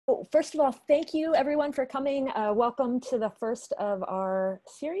first of all, thank you everyone for coming. Welcome to the first of our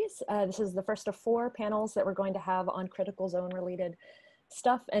series. This is the first of 4 panels that we're going to have on critical zone related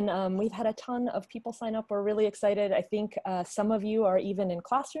stuff. And we've had a ton of people sign up. We're really excited. I think some of you are even in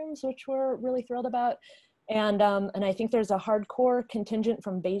classrooms, which we're really thrilled about. And I think there's a hardcore contingent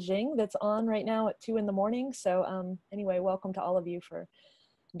from Beijing that's on right now at 2 in the morning. So anyway, welcome to all of you for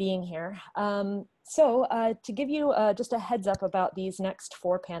being here. To give you just a heads up about these next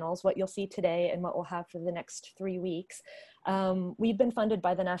 4 panels, what you'll see today and what we'll have for the next 3 weeks, we've been funded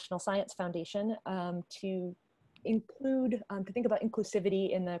by the National Science Foundation to think about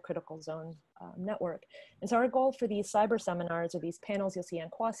inclusivity in the critical zone network. And so our goal for these cyber seminars or these panels you'll see on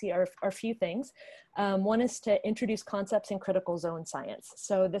Kwasi are a few things. One is to introduce concepts in critical zone science.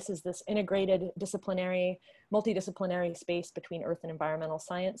 So this is this integrated disciplinary, multidisciplinary space between earth and environmental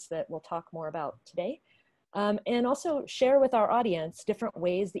science that we'll talk more about today. And also share with our audience different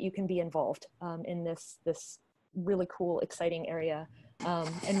ways that you can be involved in this really cool, exciting area.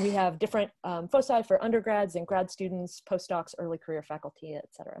 And we have different foci for undergrads and grad students, postdocs, early career faculty, et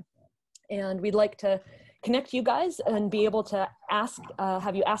cetera. And we'd like to connect you guys and be able to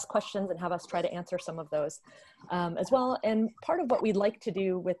have you ask questions and have us try to answer some of those as well. And part of what we'd like to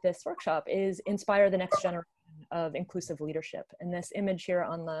do with this workshop is inspire the next generation of inclusive leadership. And this image here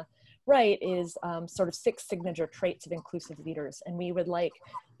on the right is sort of 6 signature traits of inclusive leaders. And we would like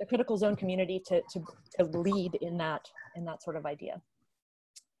the critical zone community to lead in that sort of idea.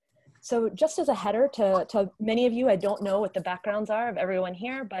 So just as a header to many of you, I don't know what the backgrounds are of everyone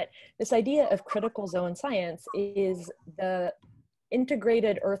here, but this idea of critical zone science is the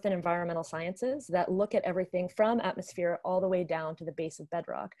integrated earth and environmental sciences that look at everything from atmosphere all the way down to the base of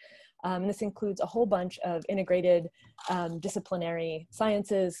bedrock. And this includes a whole bunch of integrated disciplinary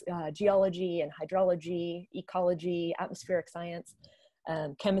sciences, geology and hydrology, ecology, atmospheric science,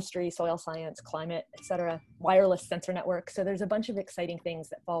 chemistry, soil science, climate, etc., wireless sensor networks. So there's a bunch of exciting things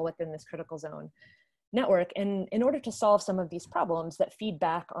that fall within this critical zone network. And in order to solve some of these problems that feed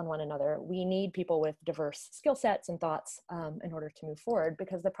back on one another, we need people with diverse skill sets and thoughts in order to move forward,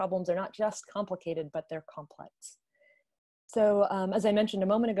 because the problems are not just complicated, but they're complex. So as I mentioned a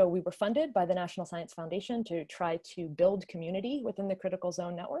moment ago, we were funded by the National Science Foundation to try to build community within the critical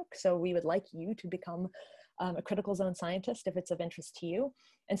zone network. So we would like you to become a critical zone scientist if it's of interest to you.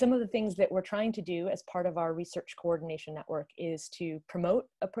 And some of the things that we're trying to do as part of our research coordination network is to promote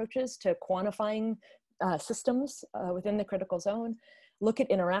approaches to quantifying systems within the critical zone, look at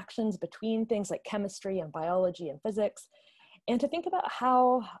interactions between things like chemistry and biology and physics, and to think about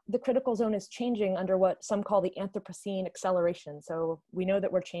how the critical zone is changing under what some call the Anthropocene acceleration. So we know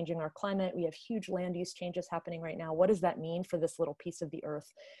that we're changing our climate. We have huge land use changes happening right now. What does that mean for this little piece of the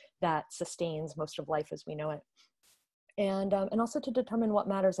earth that sustains most of life as we know it? And also to determine what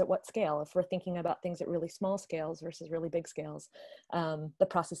matters at what scale. If we're thinking about things at really small scales versus really big scales, the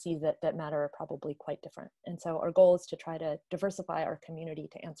processes that matter are probably quite different. And so our goal is to try to diversify our community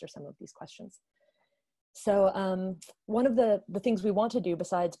to answer some of these questions. So one of the things we want to do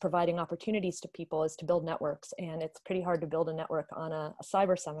besides providing opportunities to people is to build networks, and it's pretty hard to build a network on a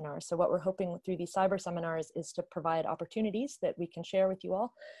cyber seminar. So what we're hoping through these cyber seminars is to provide opportunities that we can share with you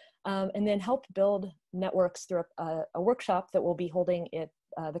all, and then help build networks through a workshop that we'll be holding at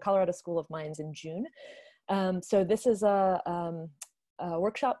the Colorado School of Mines in June. So this is a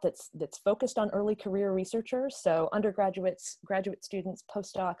workshop that's focused on early career researchers, so undergraduates, graduate students,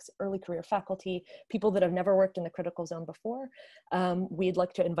 postdocs, early career faculty, people that have never worked in the critical zone before. We'd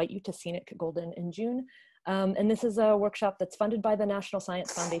like to invite you to Scenic Golden in June. And this is a workshop that's funded by the National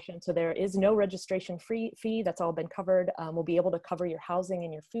Science Foundation, so there is no registration fee. That's all been covered. We'll be able to cover your housing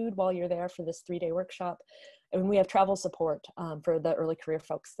and your food while you're there for this 3-day workshop. And we have travel support for the early career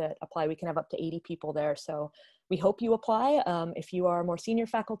folks that apply. We can have up to 80 people there, so we hope you apply. If you are more senior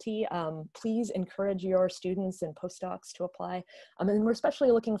faculty, please encourage your students and postdocs to apply. And we're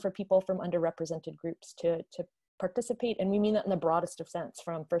especially looking for people from underrepresented groups to participate, and we mean that in the broadest of sense,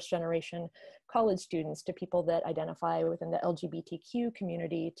 from first generation college students to people that identify within the LGBTQ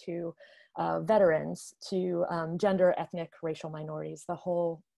community to veterans to gender, ethnic, racial minorities, the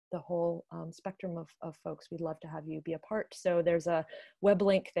whole spectrum of folks. We'd love to have you be a part. So there's a web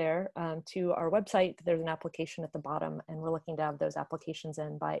link there to our website. There's an application at the bottom, and we're looking to have those applications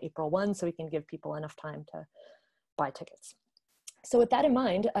in by April 1 so we can give people enough time to buy tickets. So with that in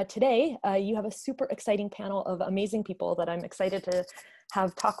mind, today you have a super exciting panel of amazing people that I'm excited to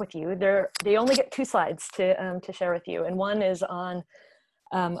have talk with you. They only get 2 slides to share with you, and one is on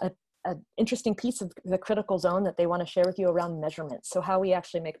an interesting piece of the critical zone that they want to share with you around measurements. So how we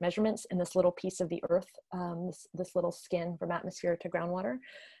actually make measurements in this little piece of the earth, this little skin from atmosphere to groundwater.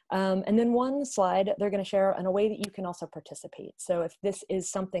 And then one slide they're going to share in a way that you can also participate. So if this is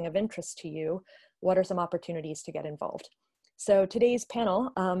something of interest to you, what are some opportunities to get involved? So today's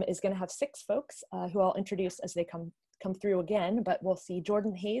panel is going to have 6 folks who I'll introduce as they come through again, but we'll see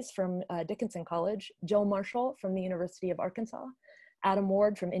Jorden Hayes from Dickinson College, Jill Marshall from the University of Arkansas, Adam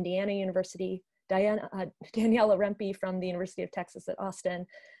Ward from Indiana University, Daniella Rempe from the University of Texas at Austin,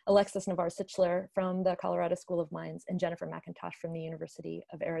 Alexis Navarre-Stichler from the Colorado School of Mines, and Jennifer McIntosh from the University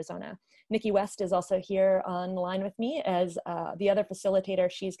of Arizona. Nikki West is also here online with me as the other facilitator.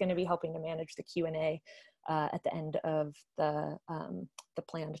 She's going to be helping to manage the Q&A at the end of the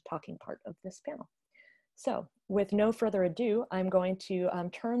planned talking part of this panel. So with no further ado, I'm going to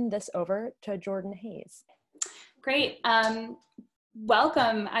turn this over to Jorden Hayes. Great.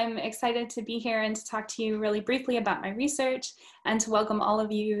 Welcome. I'm excited to be here and to talk to you really briefly about my research and to welcome all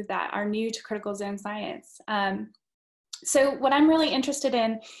of you that are new to critical zone science. So what I'm really interested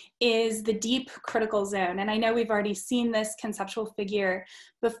in is the deep critical zone. And I know we've already seen this conceptual figure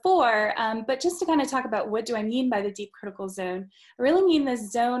before, but just to kind of talk about what do I mean by the deep critical zone, I really mean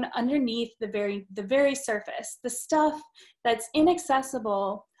this zone underneath the very surface, the stuff that's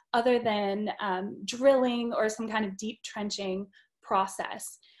inaccessible other than drilling or some kind of deep trenching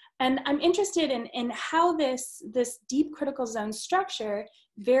process. And I'm interested in how this deep critical zone structure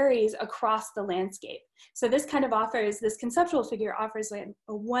varies across the landscape. So this kind of offers, this conceptual figure offers like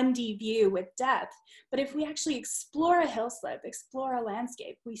a 1D view with depth, but if we actually explore a hill slope, explore a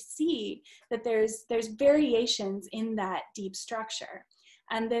landscape, we see that there's variations in that deep structure.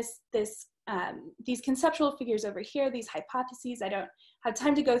 And these conceptual figures over here, these hypotheses, I don't have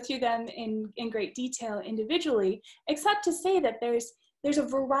time to go through them in great detail individually, except to say that there's a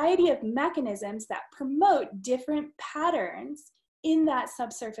variety of mechanisms that promote different patterns in that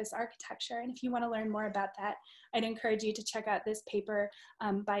subsurface architecture. And if you want to learn more about that, I'd encourage you to check out this paper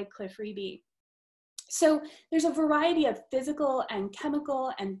by Cliff Rempe. So there's a variety of physical and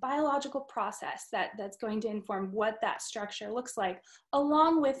chemical and biological process that's going to inform what that structure looks like,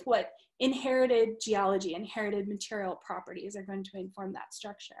 along with what inherited geology, inherited material properties are going to inform that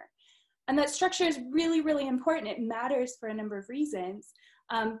structure. And that structure is really, really important. It matters for a number of reasons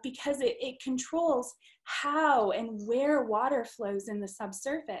because it controls how and where water flows in the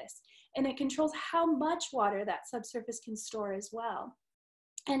subsurface. And it controls how much water that subsurface can store as well.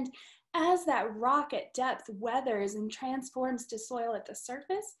 And as that rock at depth weathers and transforms to soil at the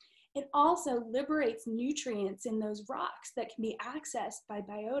surface, it also liberates nutrients in those rocks that can be accessed by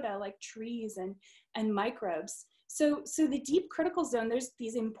biota like trees and microbes. So the deep critical zone, there's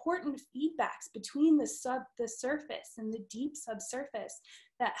these important feedbacks between the surface and the deep subsurface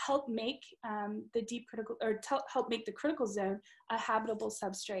that help make help make the critical zone a habitable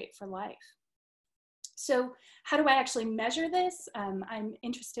substrate for life. So how do I actually measure this? I'm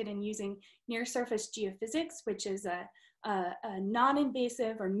interested in using near surface geophysics, which is a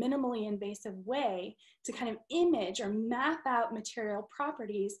non-invasive or minimally invasive way to kind of image or map out material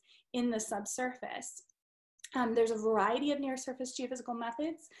properties in the subsurface. There's a variety of near surface geophysical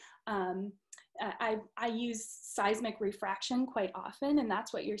methods. I use seismic refraction quite often, and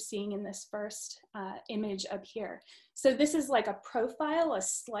that's what you're seeing in this first image up here. So this is like a profile, a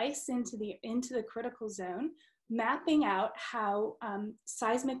slice into the critical zone, mapping out how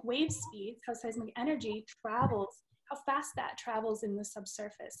seismic wave speeds, how seismic energy travels, how fast that travels in the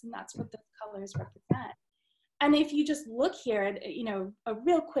subsurface, and that's what the colors represent. And if you just look here at, a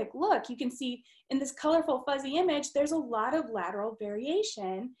real quick look, you can see in this colorful fuzzy image, there's a lot of lateral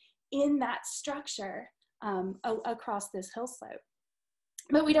variation in that structure across this hill slope.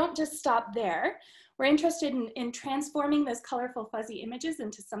 But we don't just stop there. We're interested in transforming those colorful fuzzy images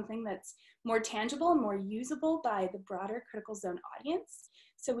into something that's more tangible and more usable by the broader critical zone audience.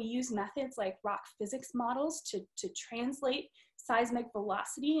 So we use methods like rock physics models to translate seismic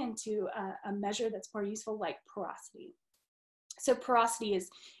velocity into a measure that's more useful, like porosity. So porosity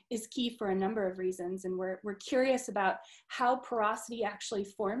is key for a number of reasons, and we're curious about how porosity actually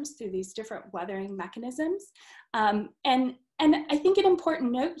forms through these different weathering mechanisms. And I think an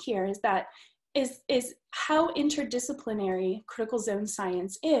important note here is how interdisciplinary critical zone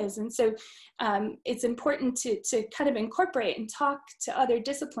science is. And so it's important to kind of incorporate and talk to other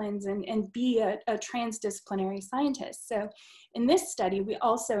disciplines and be a transdisciplinary scientist. So in this study, we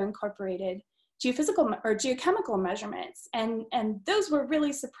also incorporated geophysical or geochemical measurements. And those were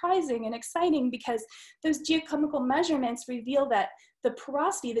really surprising and exciting because those geochemical measurements reveal that the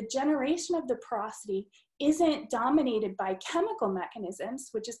porosity, the generation of the porosity, isn't dominated by chemical mechanisms,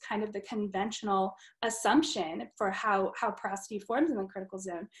 which is kind of the conventional assumption for how porosity forms in the critical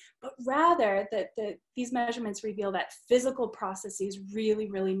zone, but rather that these measurements reveal that physical processes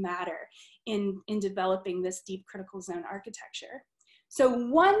really, really matter in developing this deep critical zone architecture. So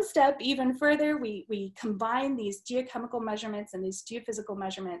one step even further, we combine these geochemical measurements and these geophysical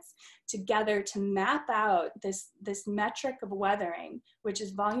measurements together to map out this metric of weathering, which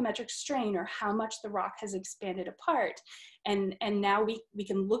is volumetric strain, or how much the rock has expanded apart. And now we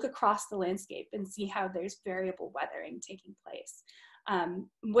can look across the landscape and see how there's variable weathering taking place.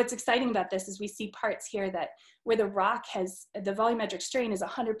 What's exciting about this is we see parts here that where the rock has, the volumetric strain is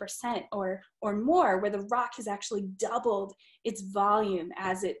 100% or more, where the rock has actually doubled its volume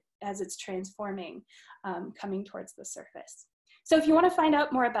as it's transforming, coming towards the surface. So if you want to find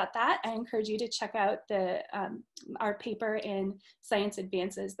out more about that, I encourage you to check out our paper in Science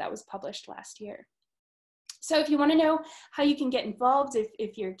Advances that was published last year. So if you want to know how you can get involved,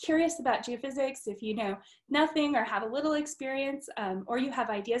 if you're curious about geophysics, if you know nothing or have a little experience, or you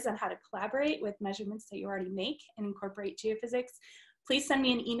have ideas on how to collaborate with measurements that you already make and incorporate geophysics, please send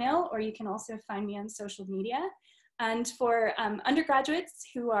me an email, or you can also find me on social media. And for undergraduates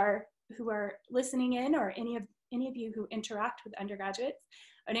who are listening in, or any of you who interact with undergraduates,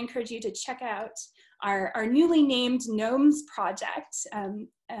 I'd encourage you to check out our newly named GNOMES project.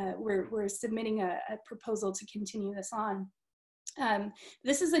 We're submitting a proposal to continue this on.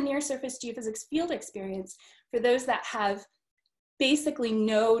 This is a near-surface geophysics field experience for those that have basically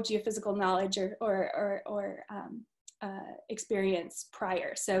no geophysical knowledge or experience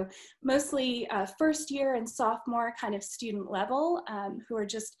prior. So mostly first year and sophomore kind of student level who are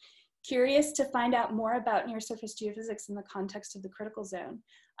just curious to find out more about near-surface geophysics in the context of the critical zone.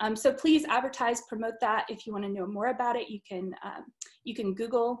 So please advertise, promote that. If you want to know more about it, you can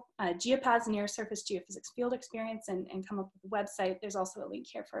Google Geopaths near-surface geophysics field experience and come up with a website. There's also a link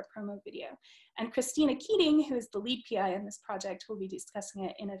here for a promo video. And Christina Keating, who is the lead PI in this project, will be discussing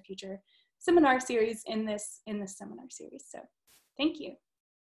it in a future seminar series in this seminar series. So thank you.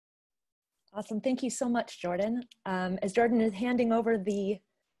 Awesome, thank you so much, Jorden. As Jorden is handing over the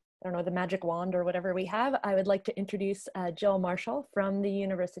magic wand or whatever we have, I would like to introduce Jill Marshall from the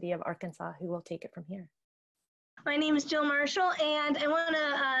University of Arkansas, who will take it from here. My name is Jill Marshall, and I want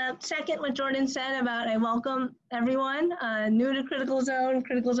to second what Jorden said about I welcome everyone new to critical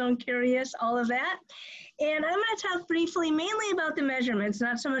zone curious, all of that. And I'm going to talk briefly mainly about the measurements,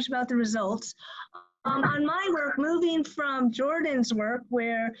 not so much about the results. On my work, moving from Jordan's work,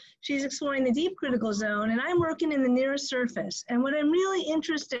 where she's exploring the deep critical zone, and I'm working in the near surface. And what I'm really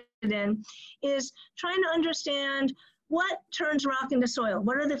interested in is trying to understand what turns rock into soil.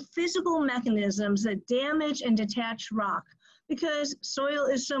 What are the physical mechanisms that damage and detach rock? Because soil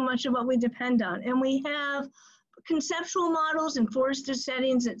is so much of what we depend on. And we have conceptual models in forested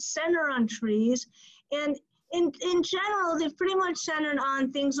settings that center on trees. And in general, they've pretty much centered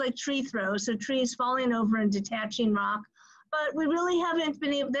on things like tree throws, so trees falling over and detaching rock. But we really haven't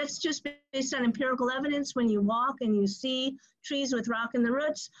been able, that's just based on empirical evidence when you walk and you see trees with rock in the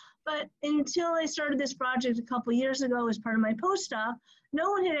roots. But until I started this project a couple years ago as part of my postdoc, no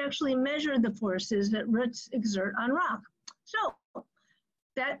one had actually measured the forces that roots exert on rock. So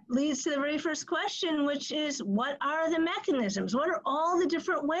that leads to the very first question, which is, what are the mechanisms? What are all the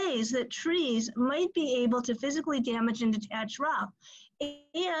different ways that trees might be able to physically damage and detach rock?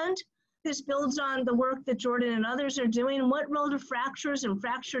 And this builds on the work that Jorden and others are doing. What role do fractures and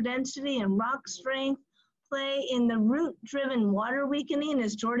fracture density and rock strength play in the root-driven water weakening?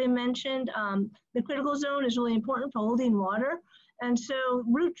 As Jorden mentioned, the critical zone is really important for holding water. And so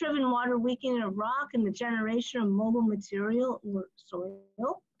root-driven water weakening of rock and the generation of mobile material or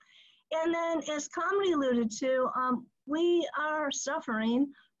soil. And then, as Kamini alluded to, we are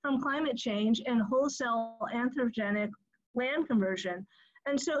suffering from climate change and wholesale anthropogenic land conversion.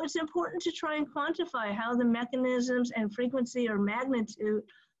 And so it's important to try and quantify how the mechanisms and frequency or magnitude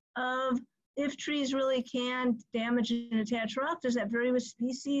of if trees really can damage and attach rock. Does that vary with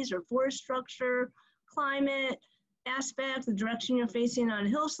species or forest structure, climate, aspect, the direction you're facing on a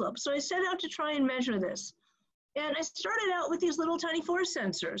hill slope? So I set out to try and measure this. And I started out with these little tiny force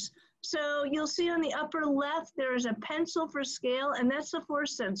sensors. So you'll see on the upper left, there is a pencil for scale, and that's the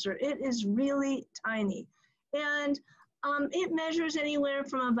force sensor. It is really tiny. And it measures anywhere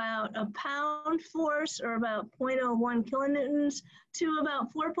from about a pound force, or about 0.01 kilonewtons, to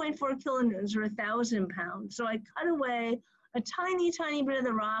about 4.4 kilonewtons, or 1,000 pounds. So I cut away a tiny, tiny bit of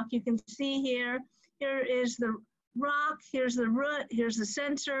the rock. You can see here is the rock, here's the root, here's the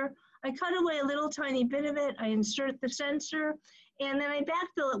sensor. I cut away a little tiny bit of it, I insert the sensor, and then I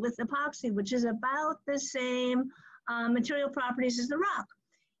backfill it with epoxy, which is about the same material properties as the rock.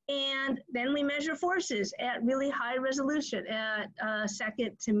 And then we measure forces at really high resolution, at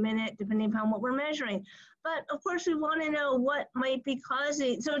second to minute, depending upon what we're measuring. But of course, we want to know what might be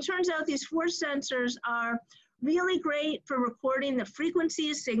causing. So it turns out these force sensors are really great for recording the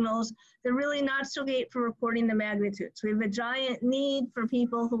frequency of signals. They're really not so great for recording the magnitudes. We have a giant need for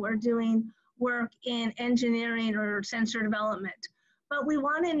people who are doing work in engineering or sensor development. But we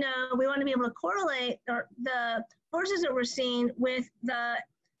want to know, we want to be able to correlate the forces that we're seeing with the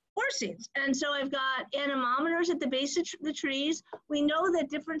forcings. And so I've got anemometers at the base of the trees. We know that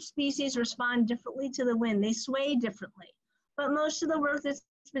different species respond differently to the wind. They sway differently. But most of the work that's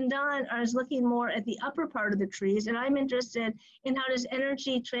been done is looking more at the upper part of the trees, and I'm interested in how does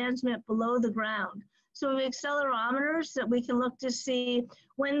energy transmit below the ground. So we have accelerometers that we can look to see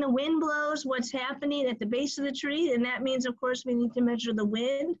when the wind blows, what's happening at the base of the tree, and that means, of course, we need to measure the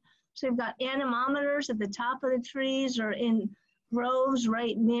wind. So we've got anemometers at the top of the trees or in groves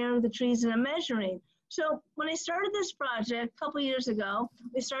right near the trees that I'm measuring. So when I started this project a couple years ago,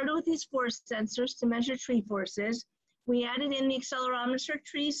 we started with these force sensors to measure tree forces. We added in the accelerometers for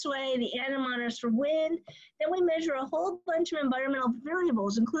tree sway, the anemometers for wind. Then we measure a whole bunch of environmental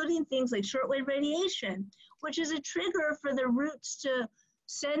variables, including things like shortwave radiation, which is a trigger for the roots to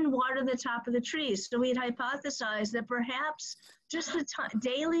send water to the top of the trees. So we had hypothesized that perhaps just the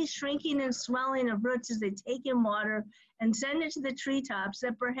daily shrinking and swelling of roots as they take in water and send it to the treetops,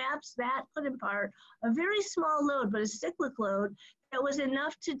 that perhaps that could impart a very small load, but a cyclic load, that was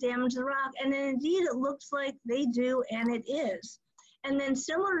enough to damage the rock. And then indeed it looks like they do, and it is. And then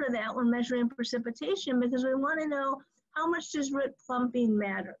similar to that, we're measuring precipitation because we want to know how much does root clumping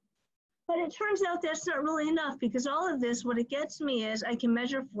matter. But it turns out that's not really enough, because all of this, what it gets me is I can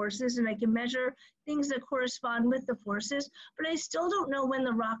measure forces and I can measure things that correspond with the forces, but I still don't know when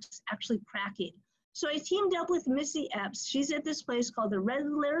the rock's actually cracking. So I teamed up with Missy Epps. She's at this place called the Red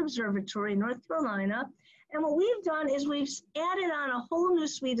Lair Observatory in North Carolina. And what we've done is we've added on a whole new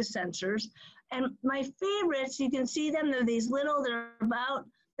suite of sensors. And my favorites, you can see them, they're these little, they're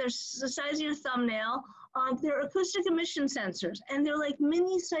the size of your thumbnail. They're acoustic emission sensors, and they're like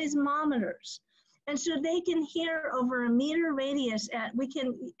mini seismometers. And so they can hear over a meter radius at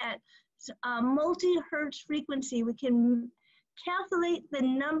multi-hertz frequency, we can calculate the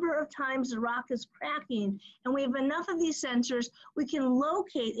number of times the rock is cracking, and we have enough of these sensors, we can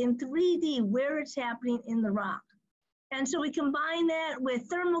locate in 3D where it's happening in the rock. And so we combine that with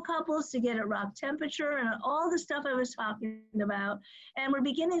thermocouples to get at rock temperature and all the stuff I was talking about, and we're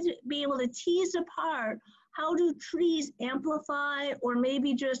beginning to be able to tease apart how do trees amplify or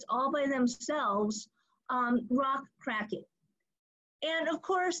maybe just all by themselves rock cracking. And of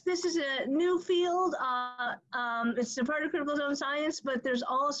course, this is a new field. It's a part of critical zone science, but there's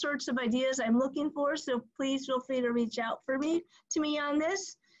all sorts of ideas I'm looking for. So please feel free to reach out to me on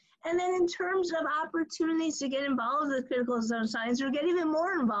this. And then in terms of opportunities to get involved with critical zone science, or get even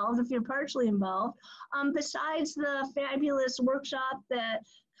more involved if you're partially involved, besides the fabulous workshop that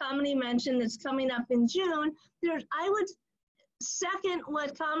Kamini mentioned that's coming up in June, I would second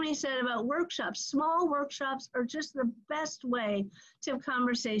what Kamini said about workshops. Small workshops are just the best way to have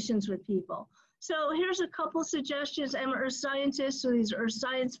conversations with people. So here's a couple suggestions. I'm an earth scientist, so these are earth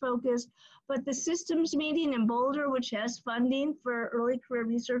science focused, but the systems meeting in Boulder, which has funding for early career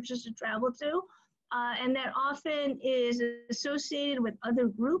researchers to travel to, and that often is associated with other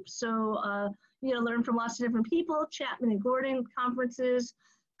groups. So you know, learn from lots of different people, Chapman and Jorden conferences,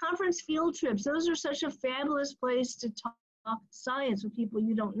 conference field trips. Those are such a fabulous place to talk science with people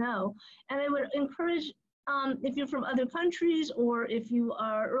you don't know. And I would encourage, if you're from other countries or if you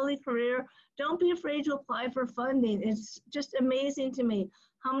are early career, don't be afraid to apply for funding. It's just amazing to me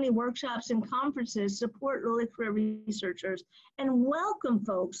how many workshops and conferences support early career researchers and welcome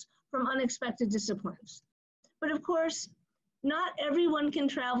folks from unexpected disciplines. But of course, not everyone can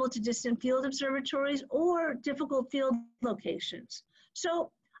travel to distant field observatories or difficult field locations.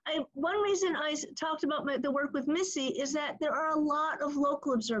 So one reason I talked about the work with Missy is that there are a lot of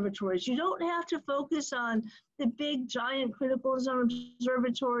local observatories. You don't have to focus on the big, giant critical zone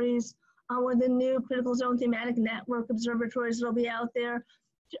observatories or the new critical zone thematic network observatories that'll be out there.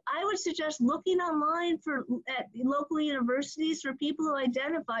 I would suggest looking online at local universities for people who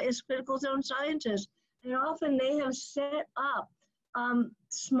identify as critical zone scientists. And often they have set up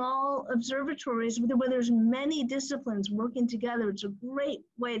small observatories where there's many disciplines working together. It's a great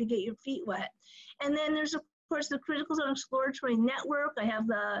way to get your feet wet. And then there's, of course, the Critical Zone Exploratory Network. I have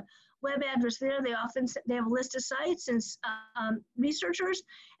the web address there. They have a list of sites and researchers.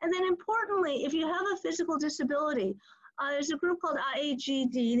 And then importantly, if you have a physical disability, there's a group called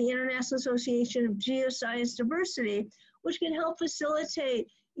IAGD, the International Association of Geoscience Diversity, which can help facilitate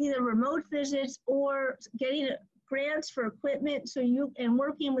either remote visits or getting grants for equipment and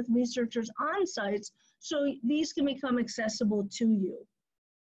working with researchers on sites so these can become accessible to you.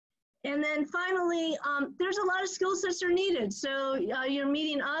 And then finally, there's a lot of skill sets are needed. So you're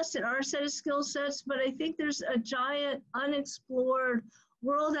meeting us at our set of skill sets, but I think there's a giant unexplored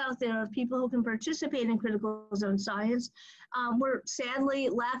world out there of people who can participate in critical zone science. We're sadly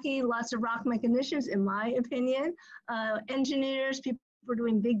lacking lots of rock mechanicians, in my opinion. Engineers, people who are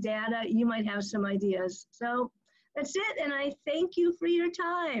doing big data, you might have some ideas. So that's it, and I thank you for your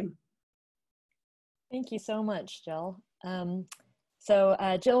time. Thank you so much, Jill. So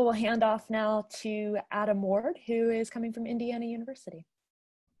Jill will hand off now to Adam Ward, who is coming from Indiana University.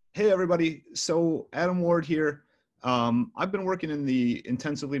 Hey, everybody. So Adam Ward here. I've been working in the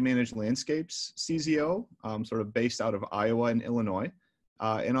intensively managed landscapes CZO, sort of based out of Iowa and Illinois.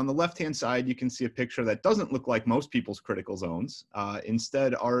 And on the left-hand side, you can see a picture that doesn't look like most people's critical zones.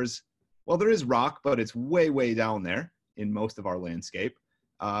 Instead, ours, well, there is rock, but it's way, way down there in most of our landscape.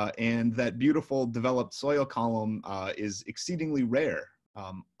 And that beautiful developed soil column is exceedingly rare.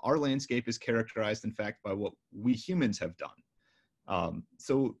 Our landscape is characterized, in fact, by what we humans have done.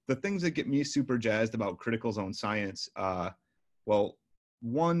 So the things that get me super jazzed about critical zone science, well,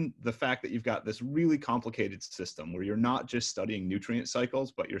 one, the fact that you've got this really complicated system where you're not just studying nutrient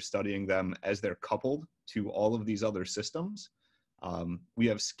cycles, but you're studying them as they're coupled to all of these other systems. We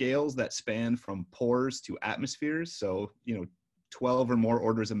have scales that span from pores to atmospheres. So, 12 or more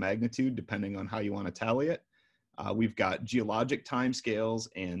orders of magnitude, depending on how you want to tally it. We've got geologic timescales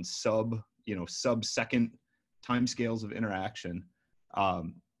and sub-second timescales of interaction.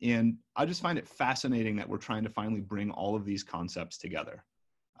 And I just find it fascinating that we're trying to finally bring all of these concepts together.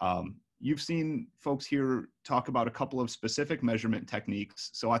 You've seen folks here talk about a couple of specific measurement techniques.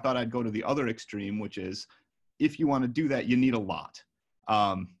 So I thought I'd go to the other extreme, which is if you want to do that, you need a lot.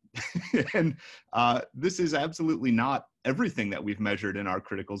 And this is absolutely not everything that we've measured in our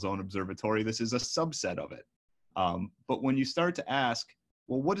critical zone observatory. This is a subset of it. But when you start to ask,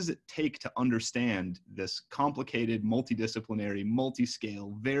 well, what does it take to understand this complicated, multidisciplinary,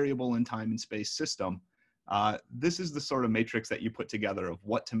 multi-scale, variable in time and space system? This is the sort of matrix that you put together of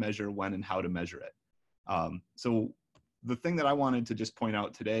what to measure, when, and how to measure it. So the thing that I wanted to just point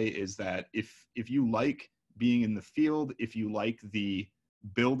out today is that if you like being in the field, if you like the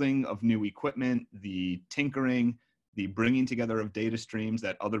building of new equipment, the tinkering, the bringing together of data streams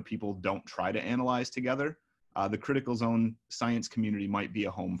that other people don't try to analyze together, the critical zone science community might be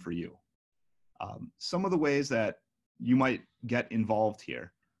a home for you. Some of the ways that you might get involved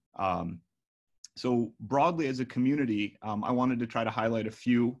here. So broadly as a community, I wanted to try to highlight a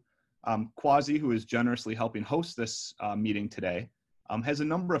few. Quasi, who is generously helping host this meeting today, has a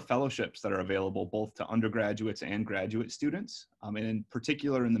number of fellowships that are available both to undergraduates and graduate students. And in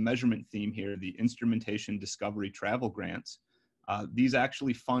particular in the measurement theme here, the instrumentation discovery travel grants. These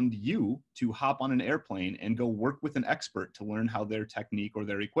actually fund you to hop on an airplane and go work with an expert to learn how their technique or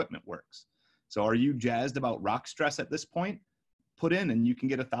their equipment works. So are you jazzed about rock stress at this point? Put in and you can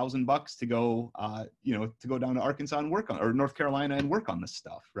get $1,000 to go, to go down to Arkansas and work on, or North Carolina and work on this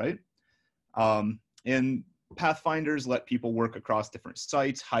stuff, right? And Pathfinders let people work across different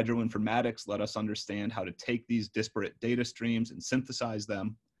sites. Hydroinformatics let us understand how to take these disparate data streams and synthesize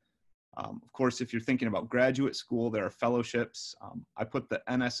them. Of course, if you're thinking about graduate school, there are fellowships. I put the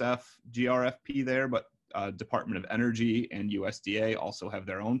NSF GRFP there, but Department of Energy and USDA also have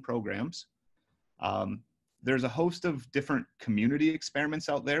their own programs. There's a host of different community experiments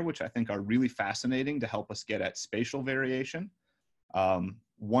out there, which I think are really fascinating to help us get at spatial variation.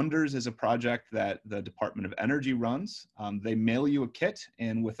 Wonders is a project that the Department of Energy runs. They mail you a kit,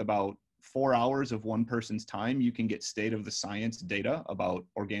 and with about 4 hours of one person's time, you can get state-of-the-science data about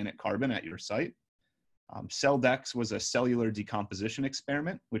organic carbon at your site. CellDex was a cellular decomposition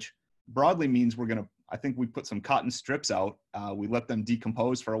experiment, which broadly means I think we put some cotton strips out, we let them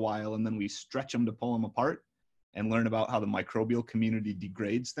decompose for a while, and then we stretch them to pull them apart and learn about how the microbial community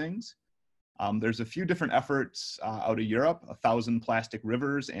degrades things. There's a few different efforts out of Europe, 1,000 plastic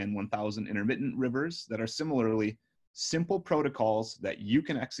rivers and 1,000 intermittent rivers that are similarly simple protocols that you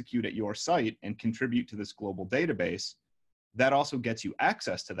can execute at your site and contribute to this global database. That also gets you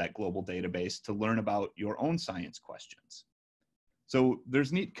access to that global database to learn about your own science questions. So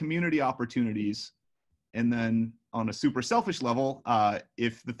there's neat community opportunities. And then on a super selfish level,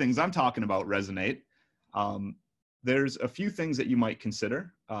 if the things I'm talking about resonate, There's a few things that you might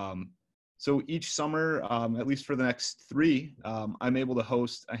consider. So each summer, at least for the next 3, I'm able to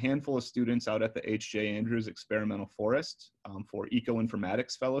host a handful of students out at the H.J. Andrews Experimental Forest for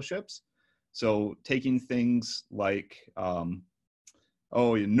eco-informatics fellowships. So taking things like,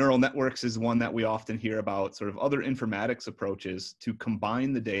 neural networks is one that we often hear about, sort of other informatics approaches to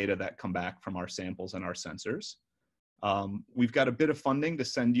combine the data that come back from our samples and our sensors. We've got a bit of funding to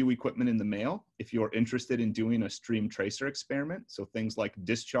send you equipment in the mail if you're interested in doing a stream tracer experiment. So things like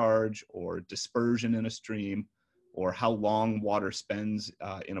discharge or dispersion in a stream, or how long water spends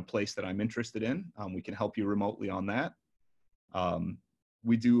in a place that I'm interested in. We can help you remotely on that.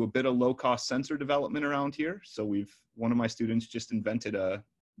 We do a bit of low-cost sensor development around here. So one of my students just invented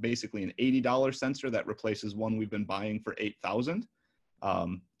basically an $80 sensor that replaces one we've been buying for $8,000.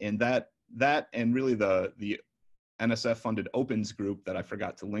 And that and really the NSF-funded Opens group that I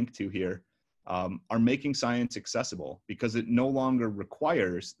forgot to link to here are making science accessible, because it no longer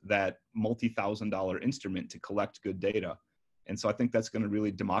requires that multi-$1,000 instrument to collect good data. And so I think that's going to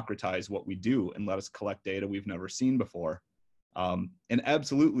really democratize what we do and let us collect data we've never seen before. And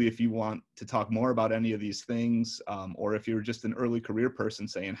absolutely, if you want to talk more about any of these things, or if you're just an early career person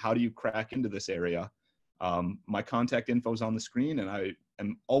saying, how do you crack into this area? My contact info is on the screen, and I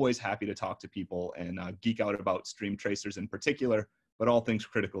am always happy to talk to people and geek out about stream tracers in particular, but all things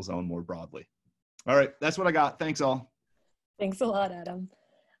critical zone more broadly. All right, that's what I got. Thanks all. Thanks a lot, Adam.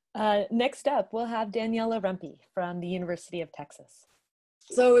 Next up, we'll have Daniella Rempe from the University of Texas.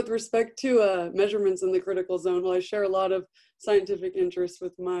 So with respect to measurements in the critical zone, well, I share a lot of scientific interest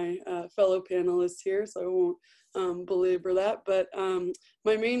with my fellow panelists here, so I won't belabor that. But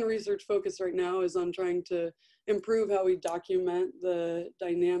my main research focus right now is on trying to improve how we document the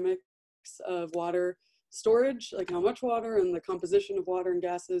dynamics of water storage, like how much water and the composition of water and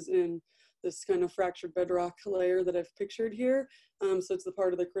gases in this kind of fractured bedrock layer that I've pictured here. So it's the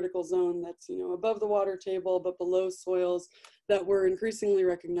part of the critical zone that's, above the water table, but below soils, that we're increasingly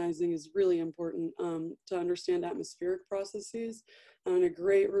recognizing is really important to understand atmospheric processes. And a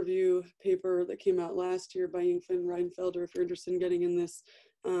great review paper that came out last year by Yingfen Reinfelder, if you're interested in getting in this,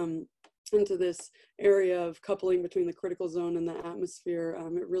 into this area of coupling between the critical zone and the atmosphere,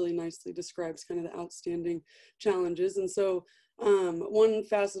 it really nicely describes kind of the outstanding challenges. And so one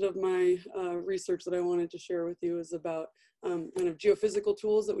facet of my research that I wanted to share with you is about kind of geophysical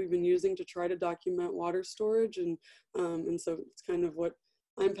tools that we've been using to try to document water storage. And so it's kind of what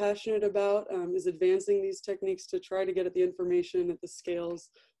I'm passionate about, is advancing these techniques to try to get at the information at the scales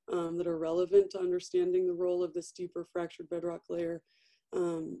that are relevant to understanding the role of this deeper fractured bedrock layer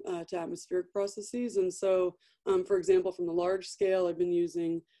to atmospheric processes. And so, for example, from the large scale, I've been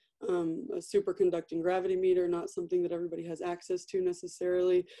using a superconducting gravity meter, not something that everybody has access to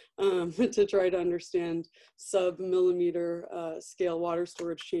necessarily, to try to understand sub-millimeter scale water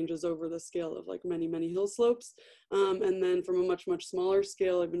storage changes over the scale of like many, many hill slopes. And then from a much, much smaller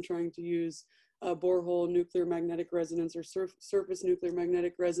scale, I've been trying to use borehole nuclear magnetic resonance or surface nuclear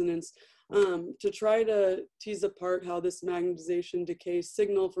magnetic resonance to try to tease apart how this magnetization decay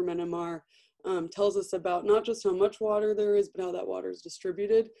signal from NMR tells us about not just how much water there is, but how that water is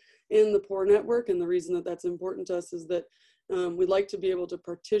distributed in the pore network. And the reason that that's important to us is that we'd like to be able to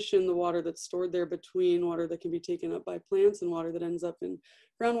partition the water that's stored there between water that can be taken up by plants and water that ends up in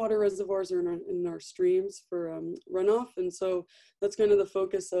groundwater reservoirs or in our streams for runoff. And so that's kind of the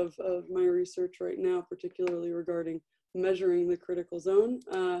focus of my research right now, particularly regarding measuring the critical zone.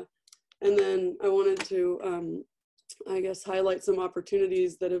 And then I wanted to, I guess, highlight some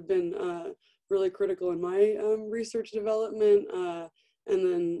opportunities that have been really critical in my research development, and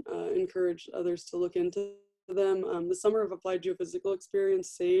then encourage others to look into them. The Summer of Applied Geophysical Experience,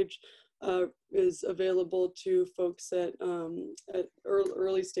 SAGE, is available to folks at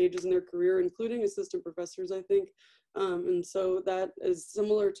early stages in their career, including assistant professors, I think. And so that is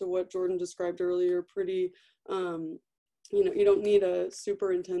similar to what Jorden described earlier, pretty, you don't need a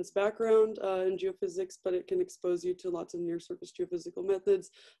super intense background in geophysics, but it can expose you to lots of near surface geophysical methods.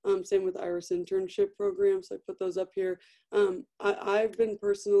 Same with IRIS internship programs. I put those up here. I've been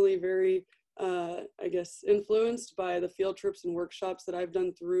personally very, I guess, influenced by the field trips and workshops that I've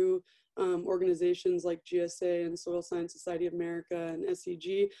done through organizations like GSA and Soil Science Society of America and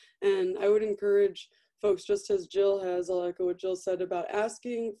SEG. And I would encourage folks, just as Jill has, I'll echo what Jill said about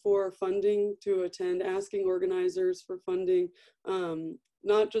asking for funding to attend, asking organizers for funding,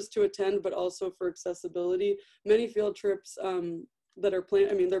 not just to attend, but also for accessibility. Many field trips that are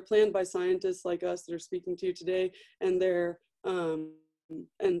planned, they're planned by scientists like us that are speaking to you today, and they're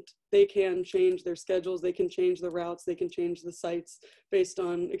and they can change their schedules, they can change the routes, they can change the sites based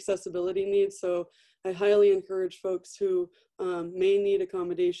on accessibility needs. So I highly encourage folks who may need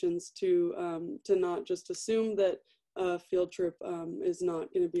accommodations to not just assume that a field trip is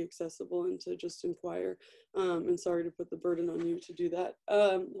not going to be accessible and to just inquire. And sorry to put the burden on you to do that.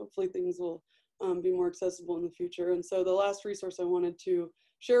 Hopefully things will be more accessible in the future. And so the last resource I wanted to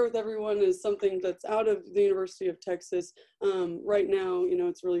share with everyone is something that's out of the University of Texas. Right now, you know,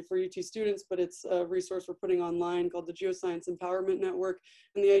 it's really for UT students, but it's a resource we're putting online called the Geoscience Empowerment Network.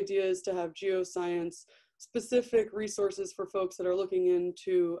 And the idea is to have geoscience specific resources for folks that are looking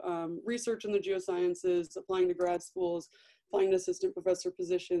into research in the geosciences, applying to grad schools, applying to assistant professor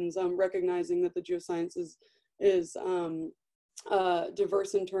positions, recognizing that the geosciences is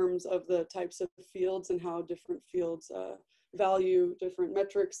diverse in terms of the types of fields and how different fields value different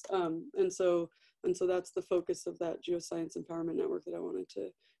metrics. And so that's the focus of that Geoscience Empowerment Network that I wanted to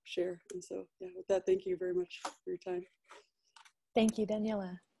share. And so, yeah, with that, thank you very much for your time. Thank you,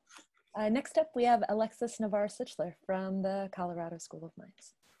 Daniella. Next up, we have Alexis Navarre-Stichler from the Colorado School of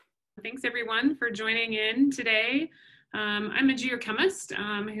Mines. Thanks everyone for joining in today. I'm a geochemist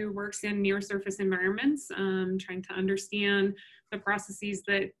who works in near surface environments, trying to understand the processes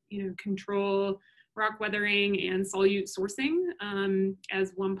that control rock weathering and solute sourcing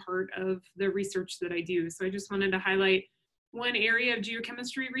as one part of the research that I do. So I just wanted to highlight one area of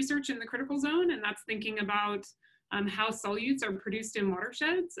geochemistry research in the critical zone, and that's thinking about how solutes are produced in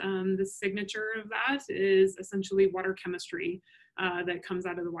watersheds. The signature of that is essentially water chemistry that comes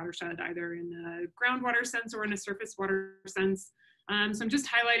out of the watershed, either in a groundwater sense or in a surface water sense. So I'm just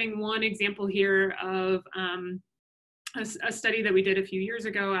highlighting one example here of a study that we did a few years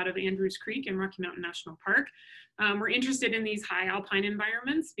ago out of Andrews Creek in Rocky Mountain National Park. We're interested in these high alpine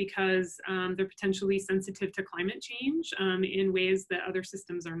environments because they're potentially sensitive to climate change in ways that other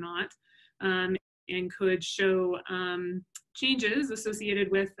systems are not, and could show changes associated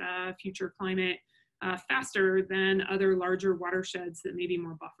with future climate faster than other larger watersheds that may be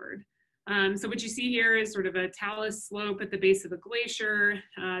more buffered. So what you see here is sort of a talus slope at the base of a glacier.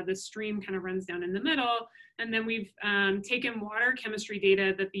 The stream kind of runs down in the middle. And then we've taken water chemistry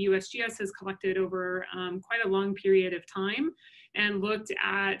data that the USGS has collected over quite a long period of time and looked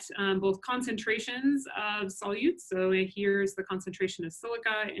at both concentrations of solutes. So here's the concentration of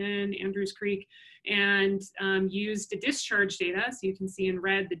silica in Andrews Creek, and used discharge data. So you can see in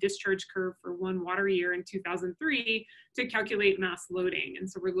red the discharge curve for one water year in 2003 to calculate mass loading. And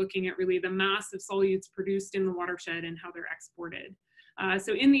so we're looking at really the mass of solutes produced in the watershed and how they're exported.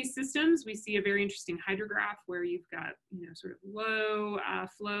 So in these systems, we see a very interesting hydrograph where you've got, sort of low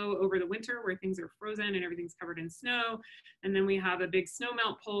flow over the winter where things are frozen and everything's covered in snow. And then we have a big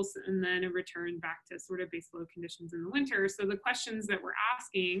snowmelt pulse and then a return back to sort of base low conditions in the winter. So the questions that we're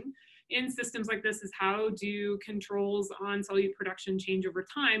asking in systems like this is how do controls on solute production change over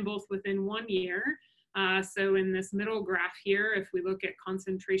time, both within 1 year. So in this middle graph here, if we look at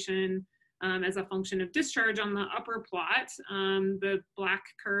concentration as a function of discharge on the upper plot, the black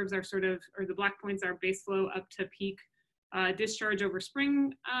curves are the black points are base flow up to peak discharge over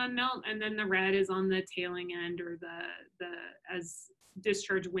spring melt, and then the red is on the tailing end, or as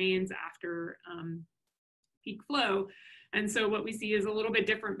discharge wanes after peak flow. And so what we see is a little bit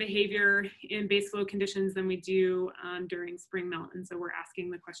different behavior in base flow conditions than we do during spring melt. And so we're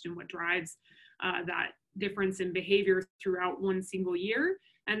asking the question, what drives that difference in behavior throughout one single year?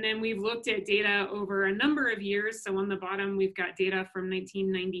 And then we've looked at data over a number of years. So on the bottom, we've got data from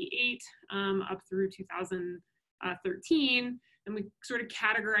 1998 up through 2013. And we sort of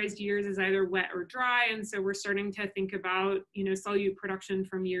categorized years as either wet or dry. And so we're starting to think about, solute production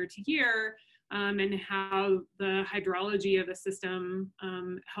from year to year, and how the hydrology of a system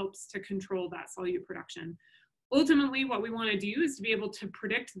helps to control that solute production. Ultimately, what we want to do is to be able to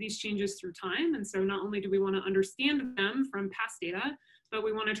predict these changes through time. And so not only do we want to understand them from past data, but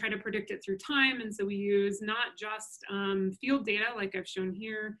we want to try to predict it through time. And so we use not just field data like I've shown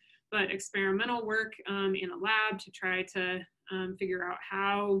here, but experimental work in a lab to try to figure out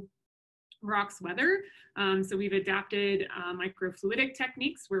how rocks weather. So we've adapted microfluidic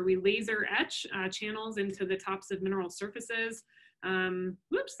techniques where we laser etch channels into the tops of mineral surfaces.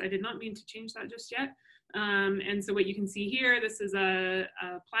 Whoops, I did not mean to change that just yet. And so what you can see here, this is a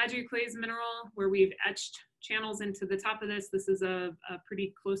plagioclase mineral where we've etched channels into the top of this. This is a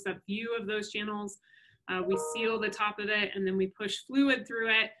pretty close-up view of those channels. We seal the top of it and then we push fluid through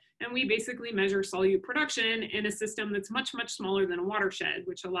it. And we basically measure solute production in a system that's much, much smaller than a watershed,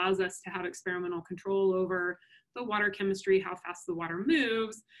 which allows us to have experimental control over the water chemistry, how fast the water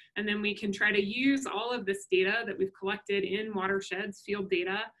moves. And then we can try to use all of this data that we've collected in watersheds, field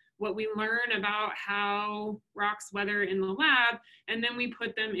data, what we learn about how rocks weather in the lab, and then we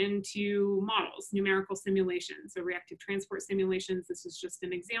put them into models, numerical simulations, so reactive transport simulations. This is just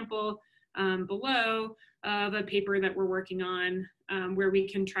an example below of a paper that we're working on where we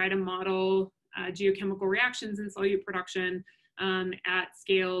can try to model geochemical reactions in solute production at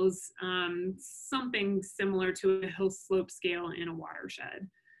scales something similar to a hill slope scale in a watershed.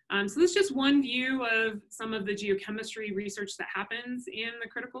 So this is just one view of some of the geochemistry research that happens in the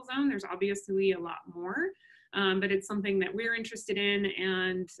critical zone. There's obviously a lot more, but it's something that we're interested in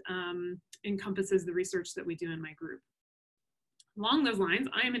and encompasses the research that we do in my group. Along those lines,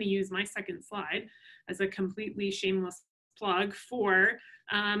 I am going to use my second slide as a completely shameless plug for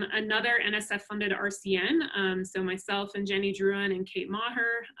another NSF-funded RCN. So myself and Jenny Druin and Kate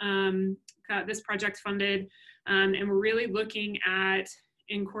Maher got this project funded, and we're really looking at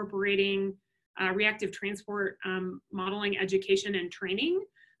incorporating reactive transport modeling, education, and training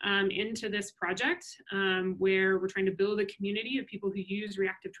into this project, where we're trying to build a community of people who use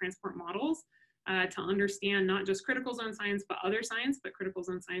reactive transport models to understand not just critical zone science, but other science, but critical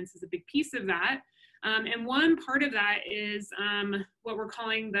zone science is a big piece of that. And one part of that is what we're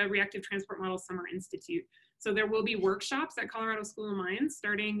calling the Reactive Transport Model Summer Institute. So there will be workshops at Colorado School of Mines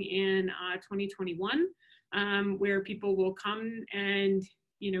starting in 2021, where people will come and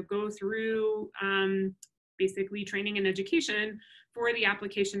go through basically training and education for the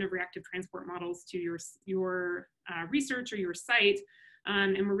application of reactive transport models to your research or your site.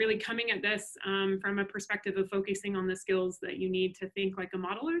 And we're really coming at this from a perspective of focusing on the skills that you need to think like a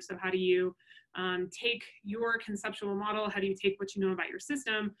modeler. So how do you take your conceptual model, how do you take what you know about your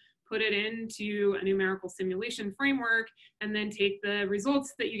system, put it into a numerical simulation framework, and then take the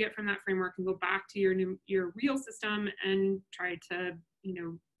results that you get from that framework and go back to your real system and try to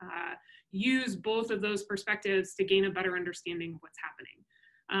use both of those perspectives to gain a better understanding of what's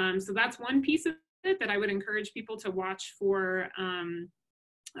happening. So that's one piece of it that I would encourage people to watch for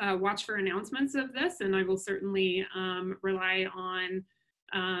announcements of this, and I will certainly rely on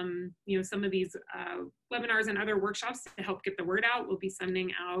some of these webinars and other workshops to help get the word out. We'll be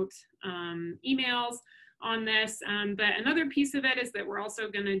sending out emails on this, but another piece of it is that we're also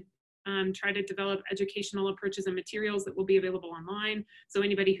going to try to develop educational approaches and materials that will be available online. So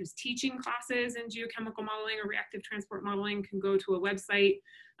anybody who's teaching classes in geochemical modeling or reactive transport modeling can go to a website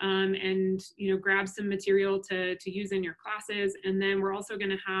and grab some material to use in your classes. And then we're also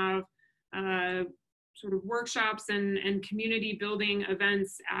going to have sort of workshops and community building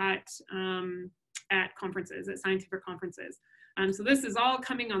events at conferences, at scientific conferences. So this is all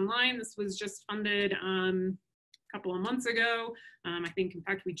coming online. This was just funded a couple of months ago. I think, in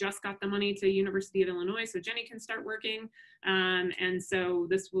fact, we just got the money to University of Illinois, so Jenny can start working. And so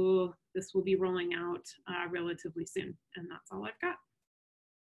this will be rolling out relatively soon. And that's all I've got.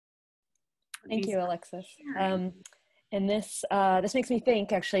 Thank you, Alexis. And this makes me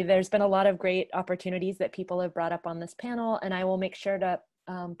think, actually, there's been a lot of great opportunities that people have brought up on this panel, and I will make sure to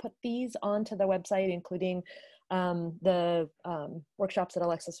put these onto the website, including the workshops that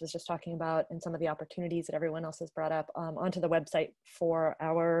Alexis was just talking about and some of the opportunities that everyone else has brought up onto the website for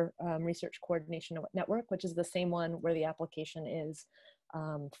our research coordination network, which is the same one where the application is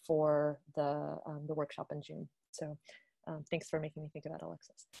for the workshop in June. So thanks for making me think of that,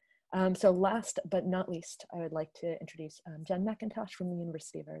 Alexis. So last but not least, I would like to introduce Jen McIntosh from the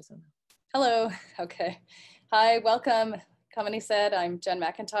University of Arizona. Hello, okay. Hi, welcome. Kamini said, I'm Jen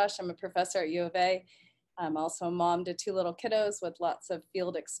McIntosh. I'm a professor at U of A. I'm also a mom to 2 little kiddos with lots of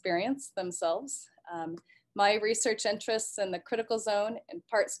field experience themselves. My research interests in the critical zone in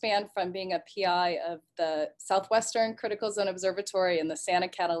part span from being a PI of the Southwestern Critical Zone Observatory in the Santa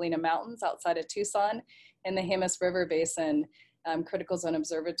Catalina Mountains outside of Tucson and the Jemez River Basin Critical Zone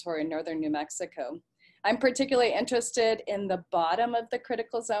Observatory in northern New Mexico. I'm particularly interested in the bottom of the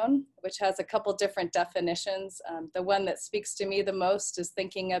critical zone, which has a couple different definitions. The one that speaks to me the most is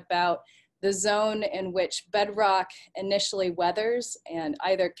thinking about the zone in which bedrock initially weathers, and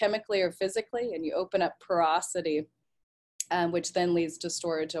either chemically or physically, and you open up porosity, which then leads to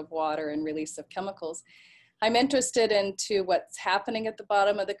storage of water and release of chemicals. I'm interested into what's happening at the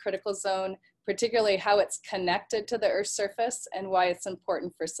bottom of the critical zone, particularly how it's connected to the Earth's surface and why it's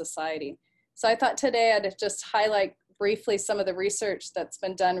important for society. So I thought today I'd just highlight briefly some of the research that's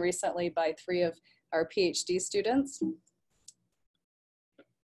been done recently by 3 of our PhD students.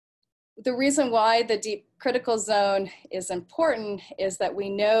 the reason why the deep critical zone is important is that we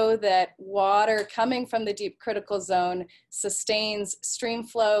know that water coming from the deep critical zone sustains stream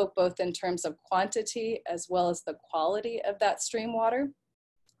flow, both in terms of quantity as well as the quality of that stream water.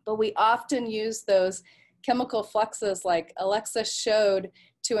 But we often use those chemical fluxes like Alexis showed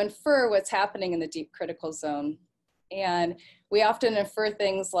to infer what's happening in the deep critical zone. And we often infer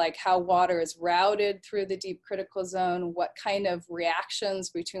things like how water is routed through the deep critical zone, what kind of reactions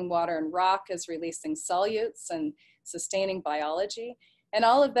between water and rock is releasing solutes and sustaining biology. And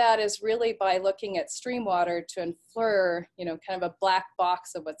all of that is really by looking at stream water to infer, kind of a black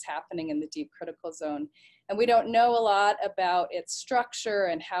box of what's happening in the deep critical zone. And we don't know a lot about its structure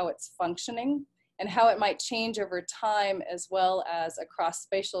and how it's functioning and how it might change over time, as well as across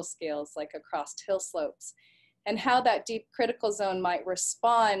spatial scales, like across hill slopes, and how that deep critical zone might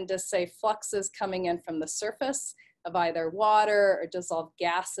respond to, say, fluxes coming in from the surface of either water or dissolved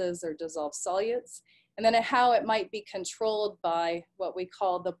gases or dissolved solutes, and then how it might be controlled by what we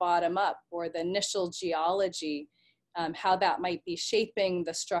call the bottom up, or the initial geology, how that might be shaping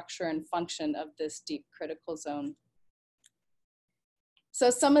the structure and function of this deep critical zone. So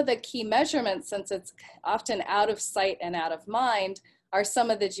some of the key measurements, since it's often out of sight and out of mind, are some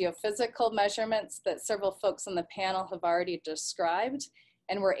of the geophysical measurements that several folks on the panel have already described.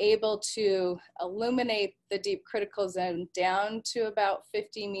 And we're able to illuminate the deep critical zone down to about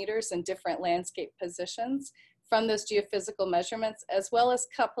 50 meters in different landscape positions from those geophysical measurements, as well as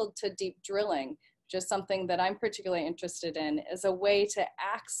coupled to deep drilling, which is something that I'm particularly interested in, as a way to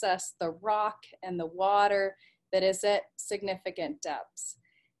access the rock and the water that is at significant depths.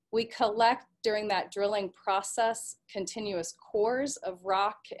 We collect during that drilling process continuous cores of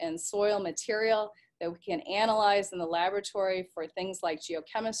rock and soil material that we can analyze in the laboratory for things like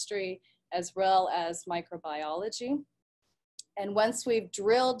geochemistry as well as microbiology. And once we've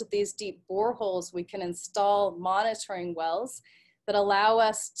drilled these deep boreholes, we can install monitoring wells that allow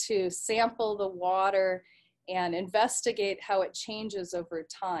us to sample the water and investigate how it changes over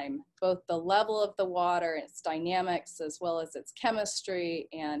time, both the level of the water, its dynamics, as well as its chemistry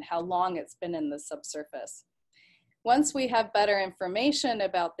and how long it's been in the subsurface. Once we have better information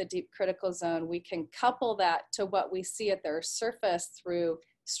about the deep critical zone, we can couple that to what we see at their surface through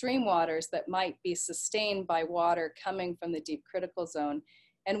stream waters that might be sustained by water coming from the deep critical zone.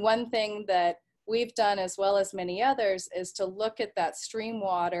 And one thing that we've done, as well as many others, is to look at that stream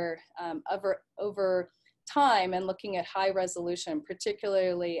water over time and looking at high resolution,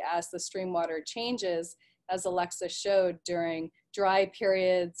 particularly as the stream water changes, as Alexis showed, during dry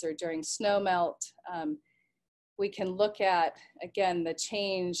periods or during snow melt. We can look at, again, the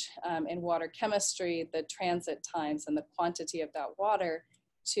change in water chemistry, the transit times, and the quantity of that water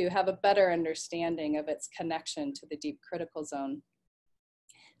to have a better understanding of its connection to the deep critical zone.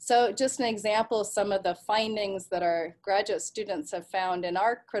 So just an example of some of the findings that our graduate students have found in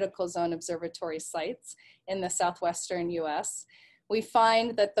our critical zone observatory sites in the southwestern US. We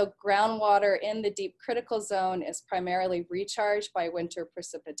find that the groundwater in the deep critical zone is primarily recharged by winter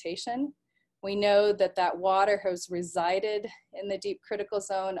precipitation. We know that that water has resided in the deep critical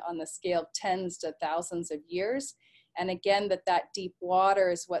zone on the scale of tens to thousands of years. And again, that deep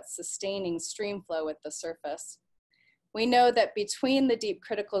water is what's sustaining stream flow at the surface. We know that between the deep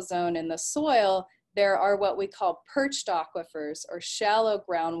critical zone and the soil, there are what we call perched aquifers, or shallow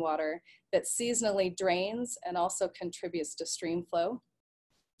groundwater, that seasonally drains and also contributes to stream flow.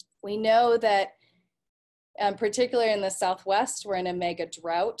 We know that particularly in the Southwest, we're in a mega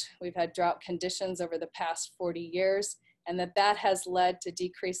drought. We've had drought conditions over the past 40 years, and that has led to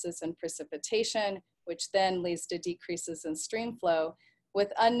decreases in precipitation, which then leads to decreases in stream flow,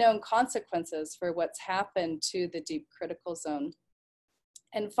 with unknown consequences for what's happened to the deep critical zone.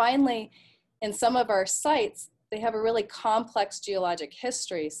 And finally, in some of our sites, they have a really complex geologic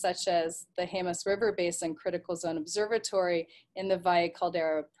history, such as the Jemez River Basin Critical Zone Observatory in the Valle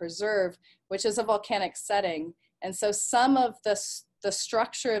Caldera Preserve, which is a volcanic setting. And so some of the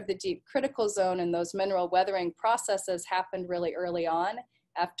structure of the deep critical zone and those mineral weathering processes happened really early on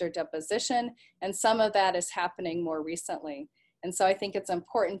after deposition, and some of that is happening more recently. And so I think it's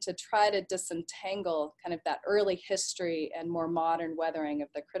important to try to disentangle kind of that early history and more modern weathering of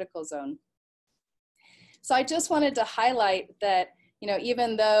the critical zone. So I just wanted to highlight that,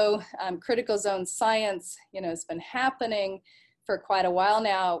 even though critical zone science, has been happening for quite a while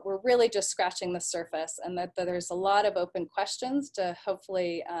now, we're really just scratching the surface, and that there's a lot of open questions to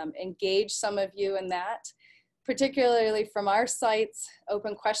hopefully engage some of you in that. Particularly from our sites,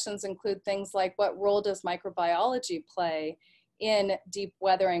 open questions include things like, what role does microbiology play in deep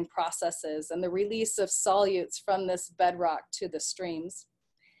weathering processes and the release of solutes from this bedrock to the streams?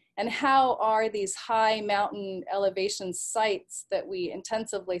 And how are these high mountain elevation sites that we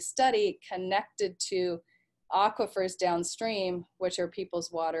intensively study connected to aquifers downstream, which are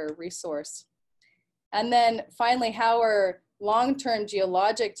people's water resource? And then finally, how are long-term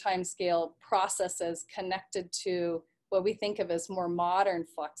geologic timescale processes connected to what we think of as more modern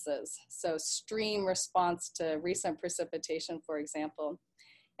fluxes? So stream response to recent precipitation, for example.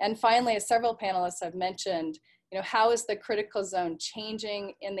 And finally, as several panelists have mentioned, how is the critical zone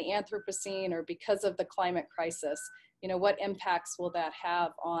changing in the Anthropocene or because of the climate crisis? What impacts will that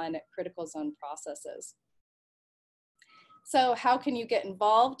have on critical zone processes? So how can you get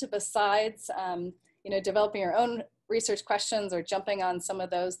involved besides developing your own research questions or jumping on some of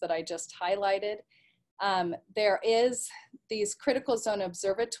those that I just highlighted? There is these critical zone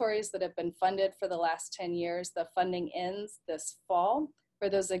observatories that have been funded for the last 10 years. The funding ends this fall for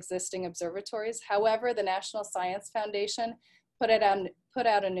those existing observatories. However, the National Science Foundation put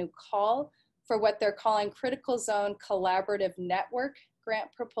out a new call for what they're calling Critical Zone Collaborative Network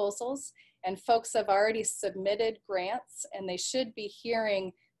grant proposals. And folks have already submitted grants, and they should be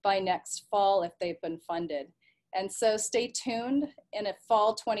hearing by next fall if they've been funded. And so stay tuned. In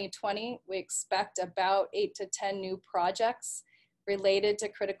fall 2020, we expect about 8 to 10 new projects related to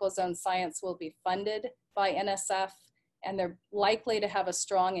critical zone science will be funded by NSF, and they're likely to have a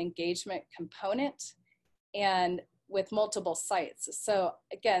strong engagement component and with multiple sites. So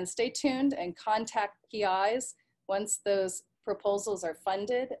again, stay tuned and contact PIs once those proposals are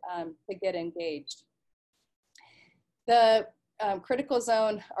funded to get engaged. The critical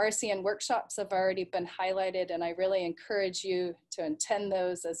zone RCN workshops have already been highlighted, and I really encourage you to attend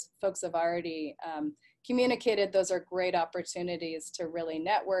those. As folks have already communicated, those are great opportunities to really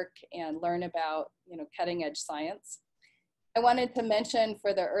network and learn about cutting edge science. I wanted to mention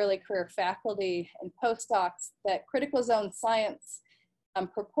for the early career faculty and postdocs that critical zone science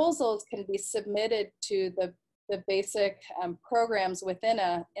proposals can be submitted to the basic programs within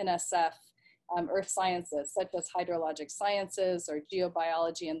a NSF earth sciences, such as hydrologic sciences or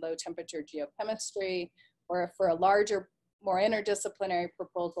geobiology and low temperature geochemistry, or for a larger, more interdisciplinary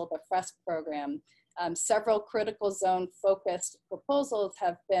proposal, the FRESC program. Several critical zone focused proposals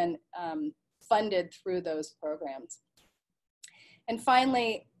have been funded through those programs. And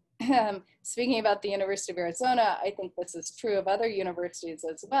finally, speaking about the University of Arizona, I think this is true of other universities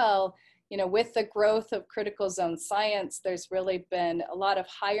as well. With the growth of critical zone science, there's really been a lot of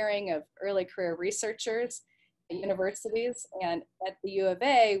hiring of early career researchers at universities. And at the U of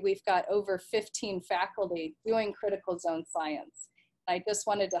A, we've got over 15 faculty doing critical zone science. I just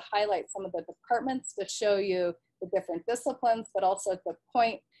wanted to highlight some of the departments to show you the different disciplines, but also to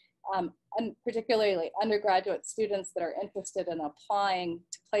point and particularly undergraduate students that are interested in applying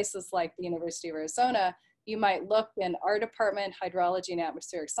to places like the University of Arizona. You might look in our department, hydrology and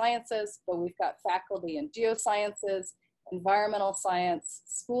atmospheric sciences, but we've got faculty in geosciences, environmental science,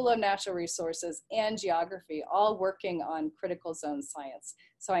 School of Natural Resources, and geography, all working on critical zone science.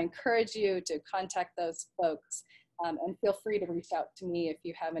 So I encourage you to contact those folks and feel free to reach out to me if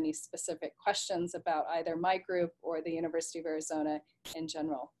you have any specific questions about either my group or the University of Arizona in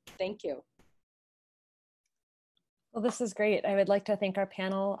general. Thank you. Well, this is great. I would like to thank our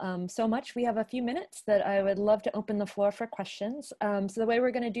panel so much. We have a few minutes that I would love to open the floor for questions. So the way we're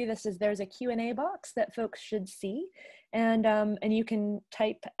going to do this is there's a Q&A box that folks should see, and you can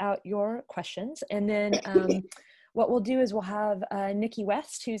type out your questions. And then what we'll do is we'll have Nikki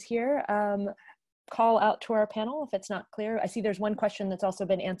West, who's here, call out to our panel if it's not clear. I see there's one question that's also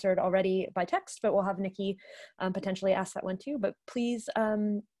been answered already by text, but we'll have Nikki potentially ask that one too. But please,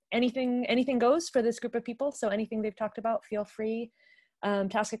 anything goes for this group of people. So anything they've talked about, feel free to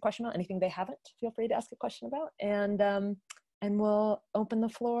ask a question about. Anything they haven't, feel free to ask a question about. And we'll open the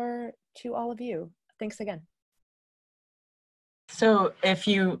floor to all of you. Thanks again. So if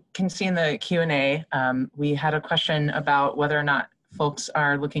you can see in the Q&A, we had a question about whether or not folks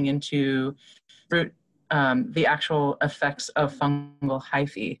are looking into the actual effects of fungal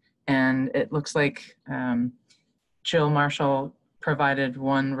hyphae. And it looks like Jill Marshall provided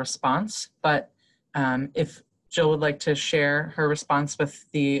one response, but if Jill would like to share her response with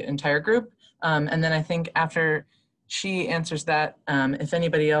the entire group. And then I think after she answers that, if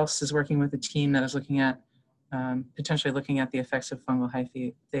anybody else is working with a team that is looking at, potentially looking at the effects of fungal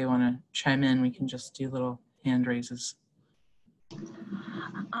hyphae, they want to chime in, we can just do little hand raises.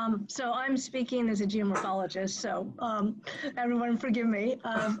 So I'm speaking as a geomorphologist, so everyone forgive me.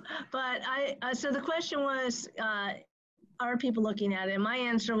 So the question was, are people looking at it? And my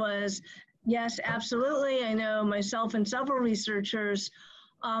answer was, yes, absolutely. I know myself and several researchers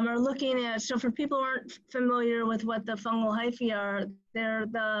are looking at, so for people who aren't familiar with what the fungal hyphae are, they're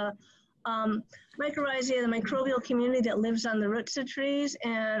the mycorrhizae, the microbial community that lives on the roots of trees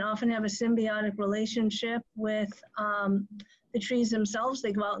and often have a symbiotic relationship with the trees themselves.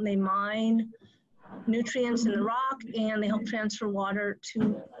 They go out and they mine nutrients in the rock and they help transfer water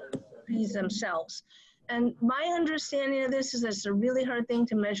to trees themselves. And my understanding of this is that it's a really hard thing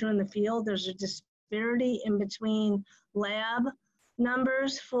to measure in the field. There's a disparity in between lab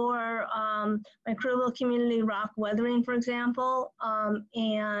numbers for microbial community rock weathering, for example,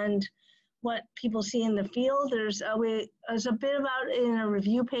 and what people see in the field. There's a bit about it in a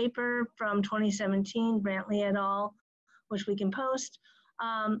review paper from 2017, Brantley et al., which we can post.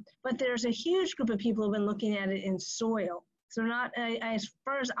 But there's a huge group of people who've been looking at it in soil. So not, as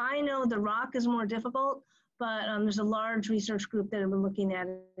far as I know, the rock is more difficult, but there's a large research group that have been looking at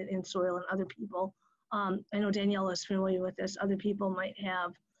it in soil, and other people. I know Daniella is familiar with this. Other people might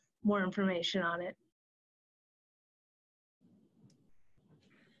have more information on it.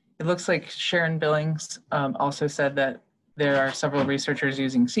 It looks like Sharon Billings also said that there are several researchers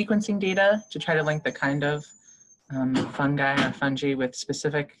using sequencing data to try to link the kind of fungi or fungi with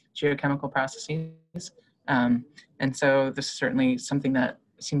specific geochemical processes. And so this is certainly something that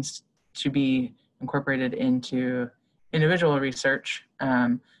seems to be incorporated into individual research,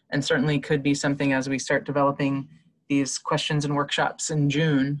 and certainly could be something as we start developing these questions and workshops in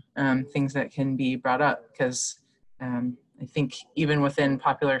June, things that can be brought up, because I think even within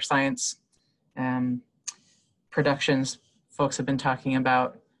popular science productions, folks have been talking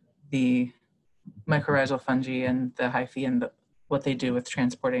about the mycorrhizal fungi and the hyphae and what they do with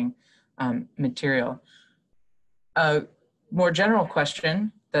transporting material. A more general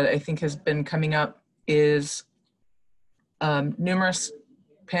question that I think has been coming up is numerous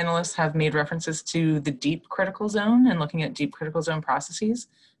panelists have made references to the deep critical zone and looking at deep critical zone processes.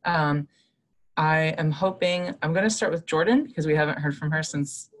 I am hoping, I'm going to start with Jorden because we haven't heard from her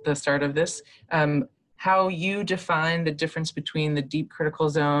since the start of this, how you define the difference between the deep critical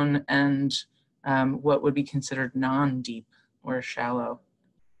zone and what would be considered non-deep or shallow.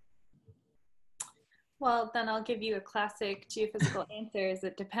 Well, then I'll give you a classic geophysical answer is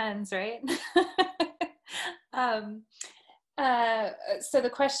it depends, right? So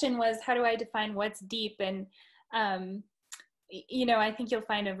the question was, how do I define what's deep? And, you know, I think you'll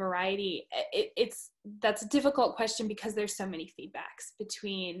find a variety. That's a difficult question because there's so many feedbacks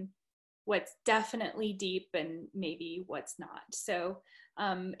between what's definitely deep and maybe what's not. So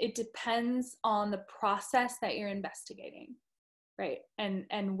it depends on the process that you're investigating, right?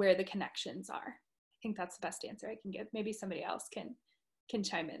 And where the connections are. I think that's the best answer I can give. Maybe somebody else can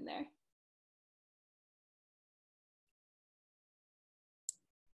chime in there.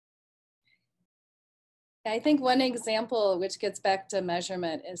 I think one example, which gets back to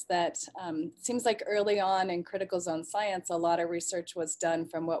measurement, is that it seems like early on in critical zone science, a lot of research was done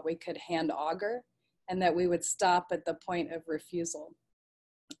from what we could hand auger, and that we would stop at the point of refusal.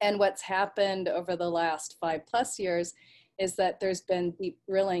 And what's happened over the last 5+ years is that there's been deep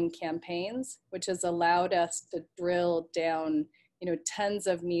drilling campaigns, which has allowed us to drill down, you know, tens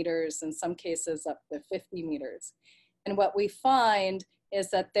of meters, in some cases up to 50 meters. And what we find is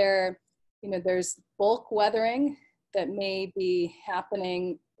that there's bulk weathering that may be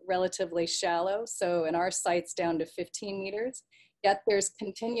happening relatively shallow. So in our sites down to 15 meters, yet there's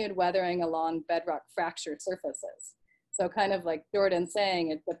continued weathering along bedrock fracture surfaces. So kind of like Jorden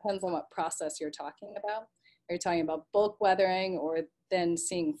saying, it depends on what process you're talking about. Are you talking about bulk weathering or then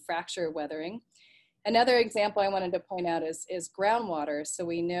seeing fracture weathering? Another example I wanted to point out is groundwater. So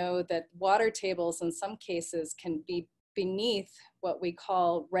we know that water tables in some cases can be beneath what we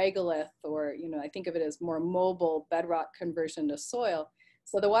call regolith, or, you know, I think of it as more mobile bedrock conversion to soil.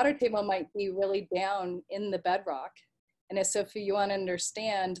 So the water table might be really down in the bedrock. And so if you want to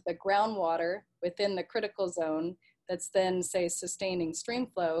understand the groundwater within the critical zone that's then, say, sustaining stream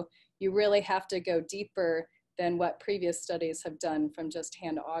flow, you really have to go deeper than what previous studies have done from just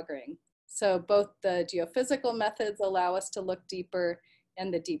hand augering. So both the geophysical methods allow us to look deeper,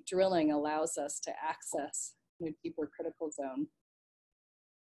 and the deep drilling allows us to access a deeper critical zone.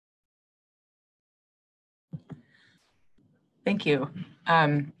 Thank you.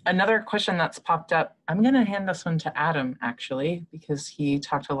 Another question that's popped up, I'm going to hand this one to Adam, actually, because he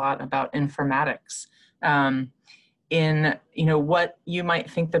talked a lot about informatics. In, you know, what you might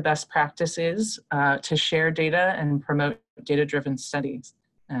think the best practice is to share data and promote data-driven studies.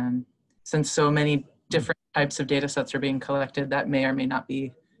 Since so many different types of data sets are being collected, that may or may not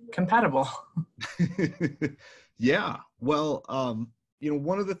be compatible. Yeah, well, you know,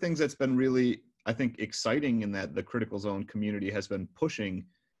 one of the things that's been really I think exciting and that the critical zone community has been pushing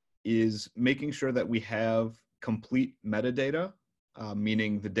is making sure that we have complete metadata,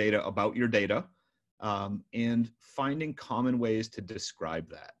 meaning the data about your data, and finding common ways to describe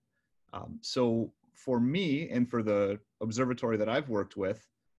that. So for me and for the observatory that I've worked with,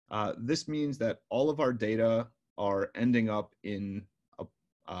 this means that all of our data are ending up in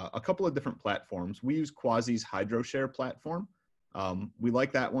a couple of different platforms. We use Quasi's HydroShare platform. We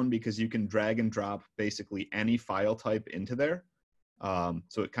like that one because you can drag and drop basically any file type into there.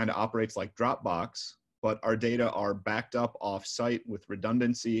 So it kind of operates like Dropbox, but our data are backed up off-site with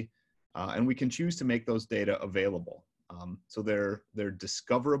redundancy, and we can choose to make those data available. So they're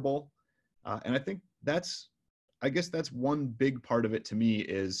discoverable, and I think I guess that's one big part of it to me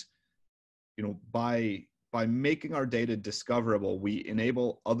is, you know, by making our data discoverable, we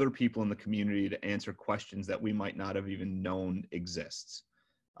enable other people in the community to answer questions that we might not have even known exists.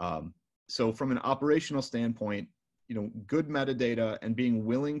 So from an operational standpoint, you know, good metadata and being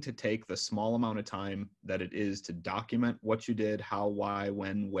willing to take the small amount of time that it is to document what you did, how, why,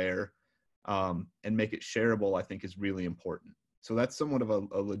 when, where, and make it shareable, I think is really important. So that's somewhat of a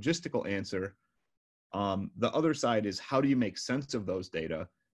logistical answer. The other side is how do you make sense of those data?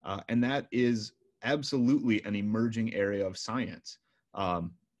 And that is absolutely an emerging area of science.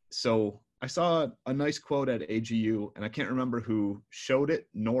 So I saw a nice quote at AGU, and I can't remember who showed it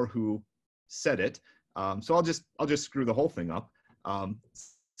nor who said it. So I'll just screw the whole thing up.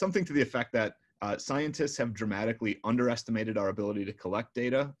 Something to the effect that scientists have dramatically underestimated our ability to collect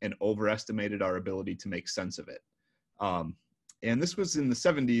data and overestimated our ability to make sense of it. And this was in the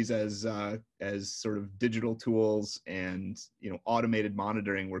 70s as sort of digital tools and, you know, automated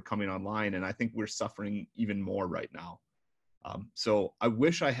monitoring were coming online, and I think we're suffering even more right now. So I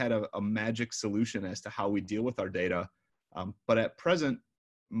wish I had a magic solution as to how we deal with our data, but at present,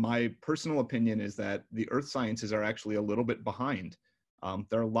 my personal opinion is that the earth sciences are actually a little bit behind.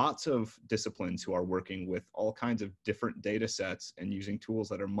 There are lots of disciplines who are working with all kinds of different data sets and using tools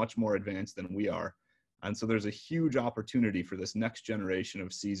that are much more advanced than we are. And so there's a huge opportunity for this next generation of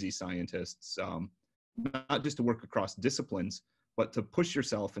CZ scientists, not just to work across disciplines, but to push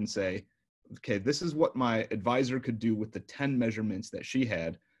yourself and say, okay, this is what my advisor could do with the 10 measurements that she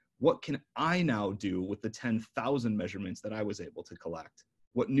had. What can I now do with the 10,000 measurements that I was able to collect?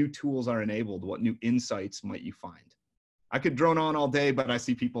 What new tools are enabled? What new insights might you find? I could drone on all day, but I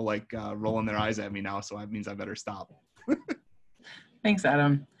see people like rolling their eyes at me now, so that means I better stop. Thanks,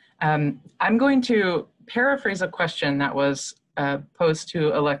 Adam. I'm going to paraphrase a question that was posed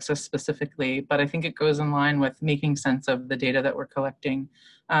to Alexis specifically, but I think it goes in line with making sense of the data that we're collecting,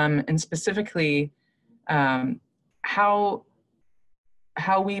 and specifically how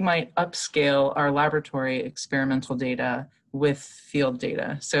we might upscale our laboratory experimental data with field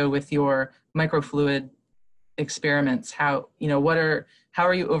data. So with your microfluid experiments, how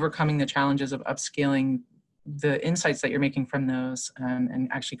are you overcoming the challenges of upscaling the insights that you're making from those, and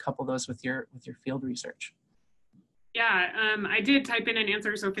actually couple those with your field research? Yeah, I did type in an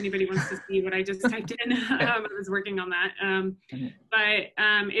answer, so if anybody wants to see what I just typed in, I was working on that.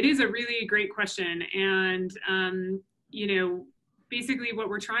 But it is a really great question, and you know, basically what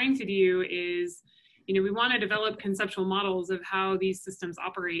we're trying to do is, you know, we want to develop conceptual models of how these systems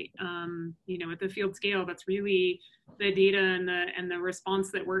operate. You know, at the field scale, that's really the data and the response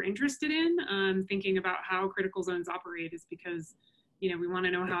that we're interested in. Thinking about how critical zones operate is because, you know, we want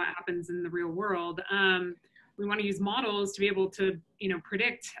to know how it happens in the real world. We want to use models to be able to, you know,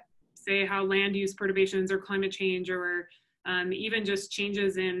 predict, say, how land use perturbations or climate change or even just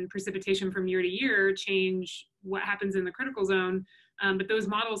changes in precipitation from year to year change what happens in the critical zone. But those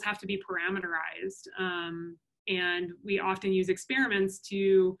models have to be parameterized. And we often use experiments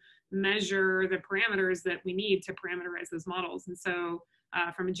to measure the parameters that we need to parameterize those models. And so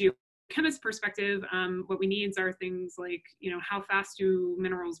from a geochemist perspective, what we need are things like, you know, how fast do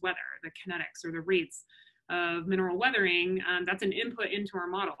minerals weather, the kinetics or the rates of mineral weathering. That's an input into our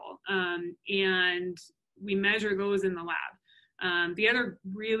model. And we measure those in the lab. The other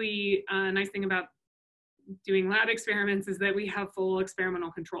really nice thing about doing lab experiments is that we have full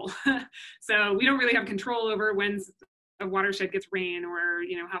experimental control. So we don't really have control over when a watershed gets rain or,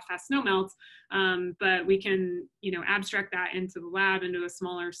 you know, how fast snow melts, but we can, you know, abstract that into the lab into a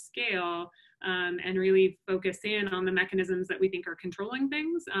smaller scale, and really focus in on the mechanisms that we think are controlling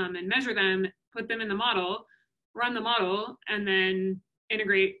things, and measure them, put them in the model, run the model, and then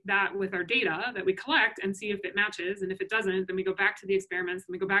integrate that with our data that we collect and see if it matches. And if it doesn't, then we go back to the experiments,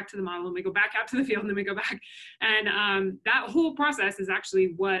 and we go back to the model, and we go back out to the field, and then we go back. And that whole process is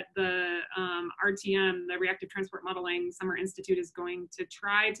actually what the RTM, the Reactive Transport Modeling Summer Institute, is going to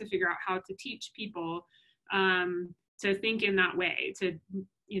try to figure out how to teach people to think in that way, to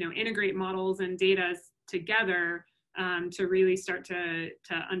integrate models and data together to really start to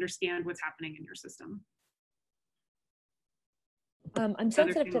understand what's happening in your system. I'm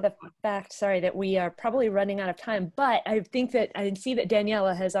sensitive to the fact, sorry, that we are probably running out of time, but I think that I see that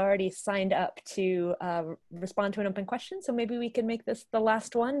Daniella has already signed up to respond to an open question. So maybe we can make this the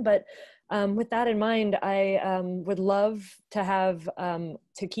last one. But with that in mind, I would love to have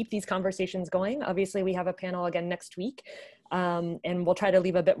to keep these conversations going. Obviously, we have a panel again next week, and we'll try to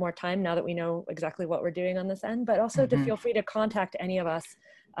leave a bit more time now that we know exactly what we're doing on this end, but also to feel free to contact any of us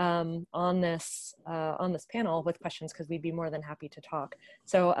on this panel with questions, because we'd be more than happy to talk.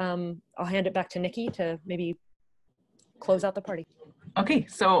 So I'll hand it back to Nikki to maybe close out the party. Okay,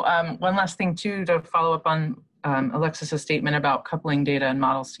 so one last thing too, to follow up on Alexis's statement about coupling data and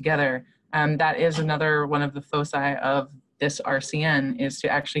models together. That is another one of the foci of this RCN, is to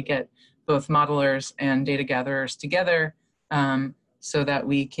actually get both modelers and data gatherers together so that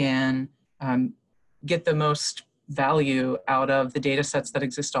we can get the most value out of the data sets that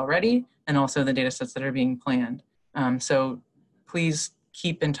exist already, and also the data sets that are being planned. So please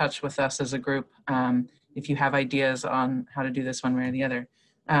keep in touch with us as a group if you have ideas on how to do this one way or the other.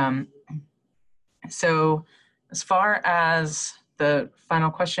 So as far as the final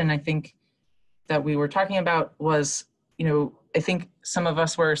question, I think that we were talking about was, I think some of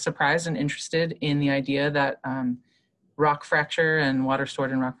us were surprised and interested in the idea that rock fracture and water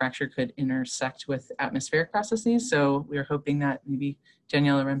stored in rock fracture could intersect with atmospheric processes. So we are hoping that maybe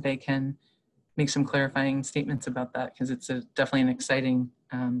Daniella Rempe can make some clarifying statements about that, because it's definitely an exciting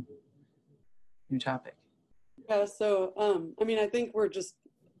new topic. Yeah, so I mean, I think we're just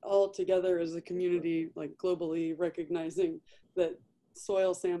all together as a community, like globally recognizing that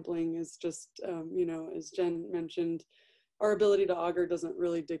soil sampling is just, as Jen mentioned, our ability to auger doesn't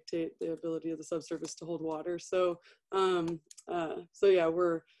really dictate the ability of the subsurface to hold water. So, so yeah,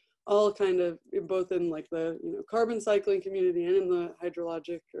 we're all kind of both in like the carbon cycling community and in the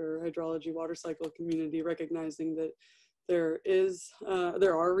hydrology water cycle community, recognizing that there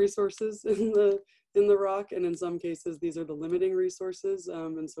are resources in the rock, and in some cases these are the limiting resources.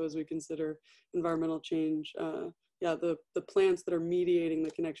 And so as we consider environmental change, yeah, the plants that are mediating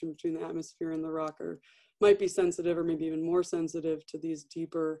the connection between the atmosphere and the rock might be sensitive, or maybe even more sensitive, to these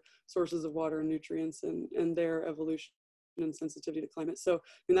deeper sources of water and nutrients and their evolution and sensitivity to climate. So,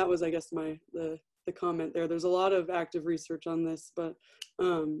 and that was, I guess, the comment there. There's a lot of active research on this, but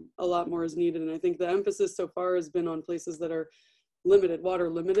a lot more is needed. And I think the emphasis so far has been on places that are limited, water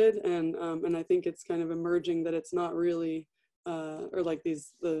limited, and I think it's kind of emerging that it's not really, or like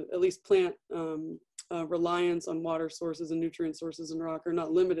at least plant reliance on water sources and nutrient sources in rock are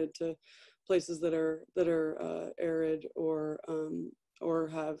not limited to places that are arid or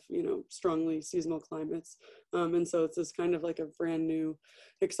have strongly seasonal climates, and so it's this kind of like a brand new,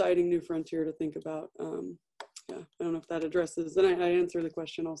 exciting new frontier to think about. Yeah, I don't know if that addresses. And I answered the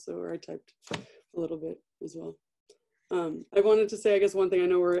question also, or I typed a little bit as well. I wanted to say, I guess, one thing. I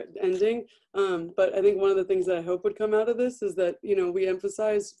know we're ending, but I think one of the things that I hope would come out of this is that, we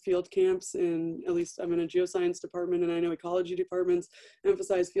emphasize field camps at least I'm in a geoscience department, and I know ecology departments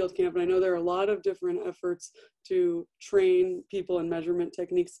emphasize field camp. And I know there are a lot of different efforts to train people in measurement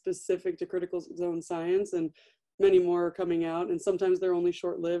techniques specific to critical zone science, and many more are coming out. And sometimes they're only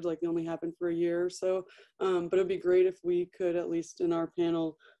short-lived, like they only happen for a year or so. But it'd be great if we could, at least in our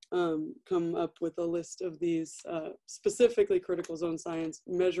panel, come up with a list of these specifically critical zone science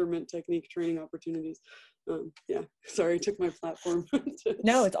measurement technique training opportunities. Yeah, sorry, I took my platform.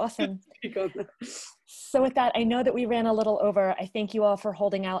 No, it's awesome. Speak on that. So with that, I know that we ran a little over. I thank you all for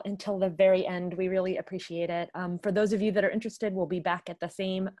holding out until the very end. We really appreciate it. For those of you that are interested, we'll be back at the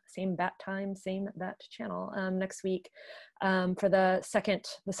same bat time, same bat channel next week for the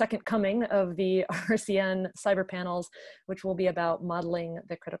second coming of the RCN cyber panels, which will be about modeling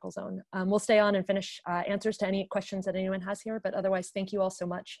the critical zone. We'll stay on and finish answers to any questions that anyone has here, but otherwise, thank you all so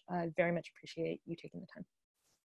much. I very much appreciate you taking the time.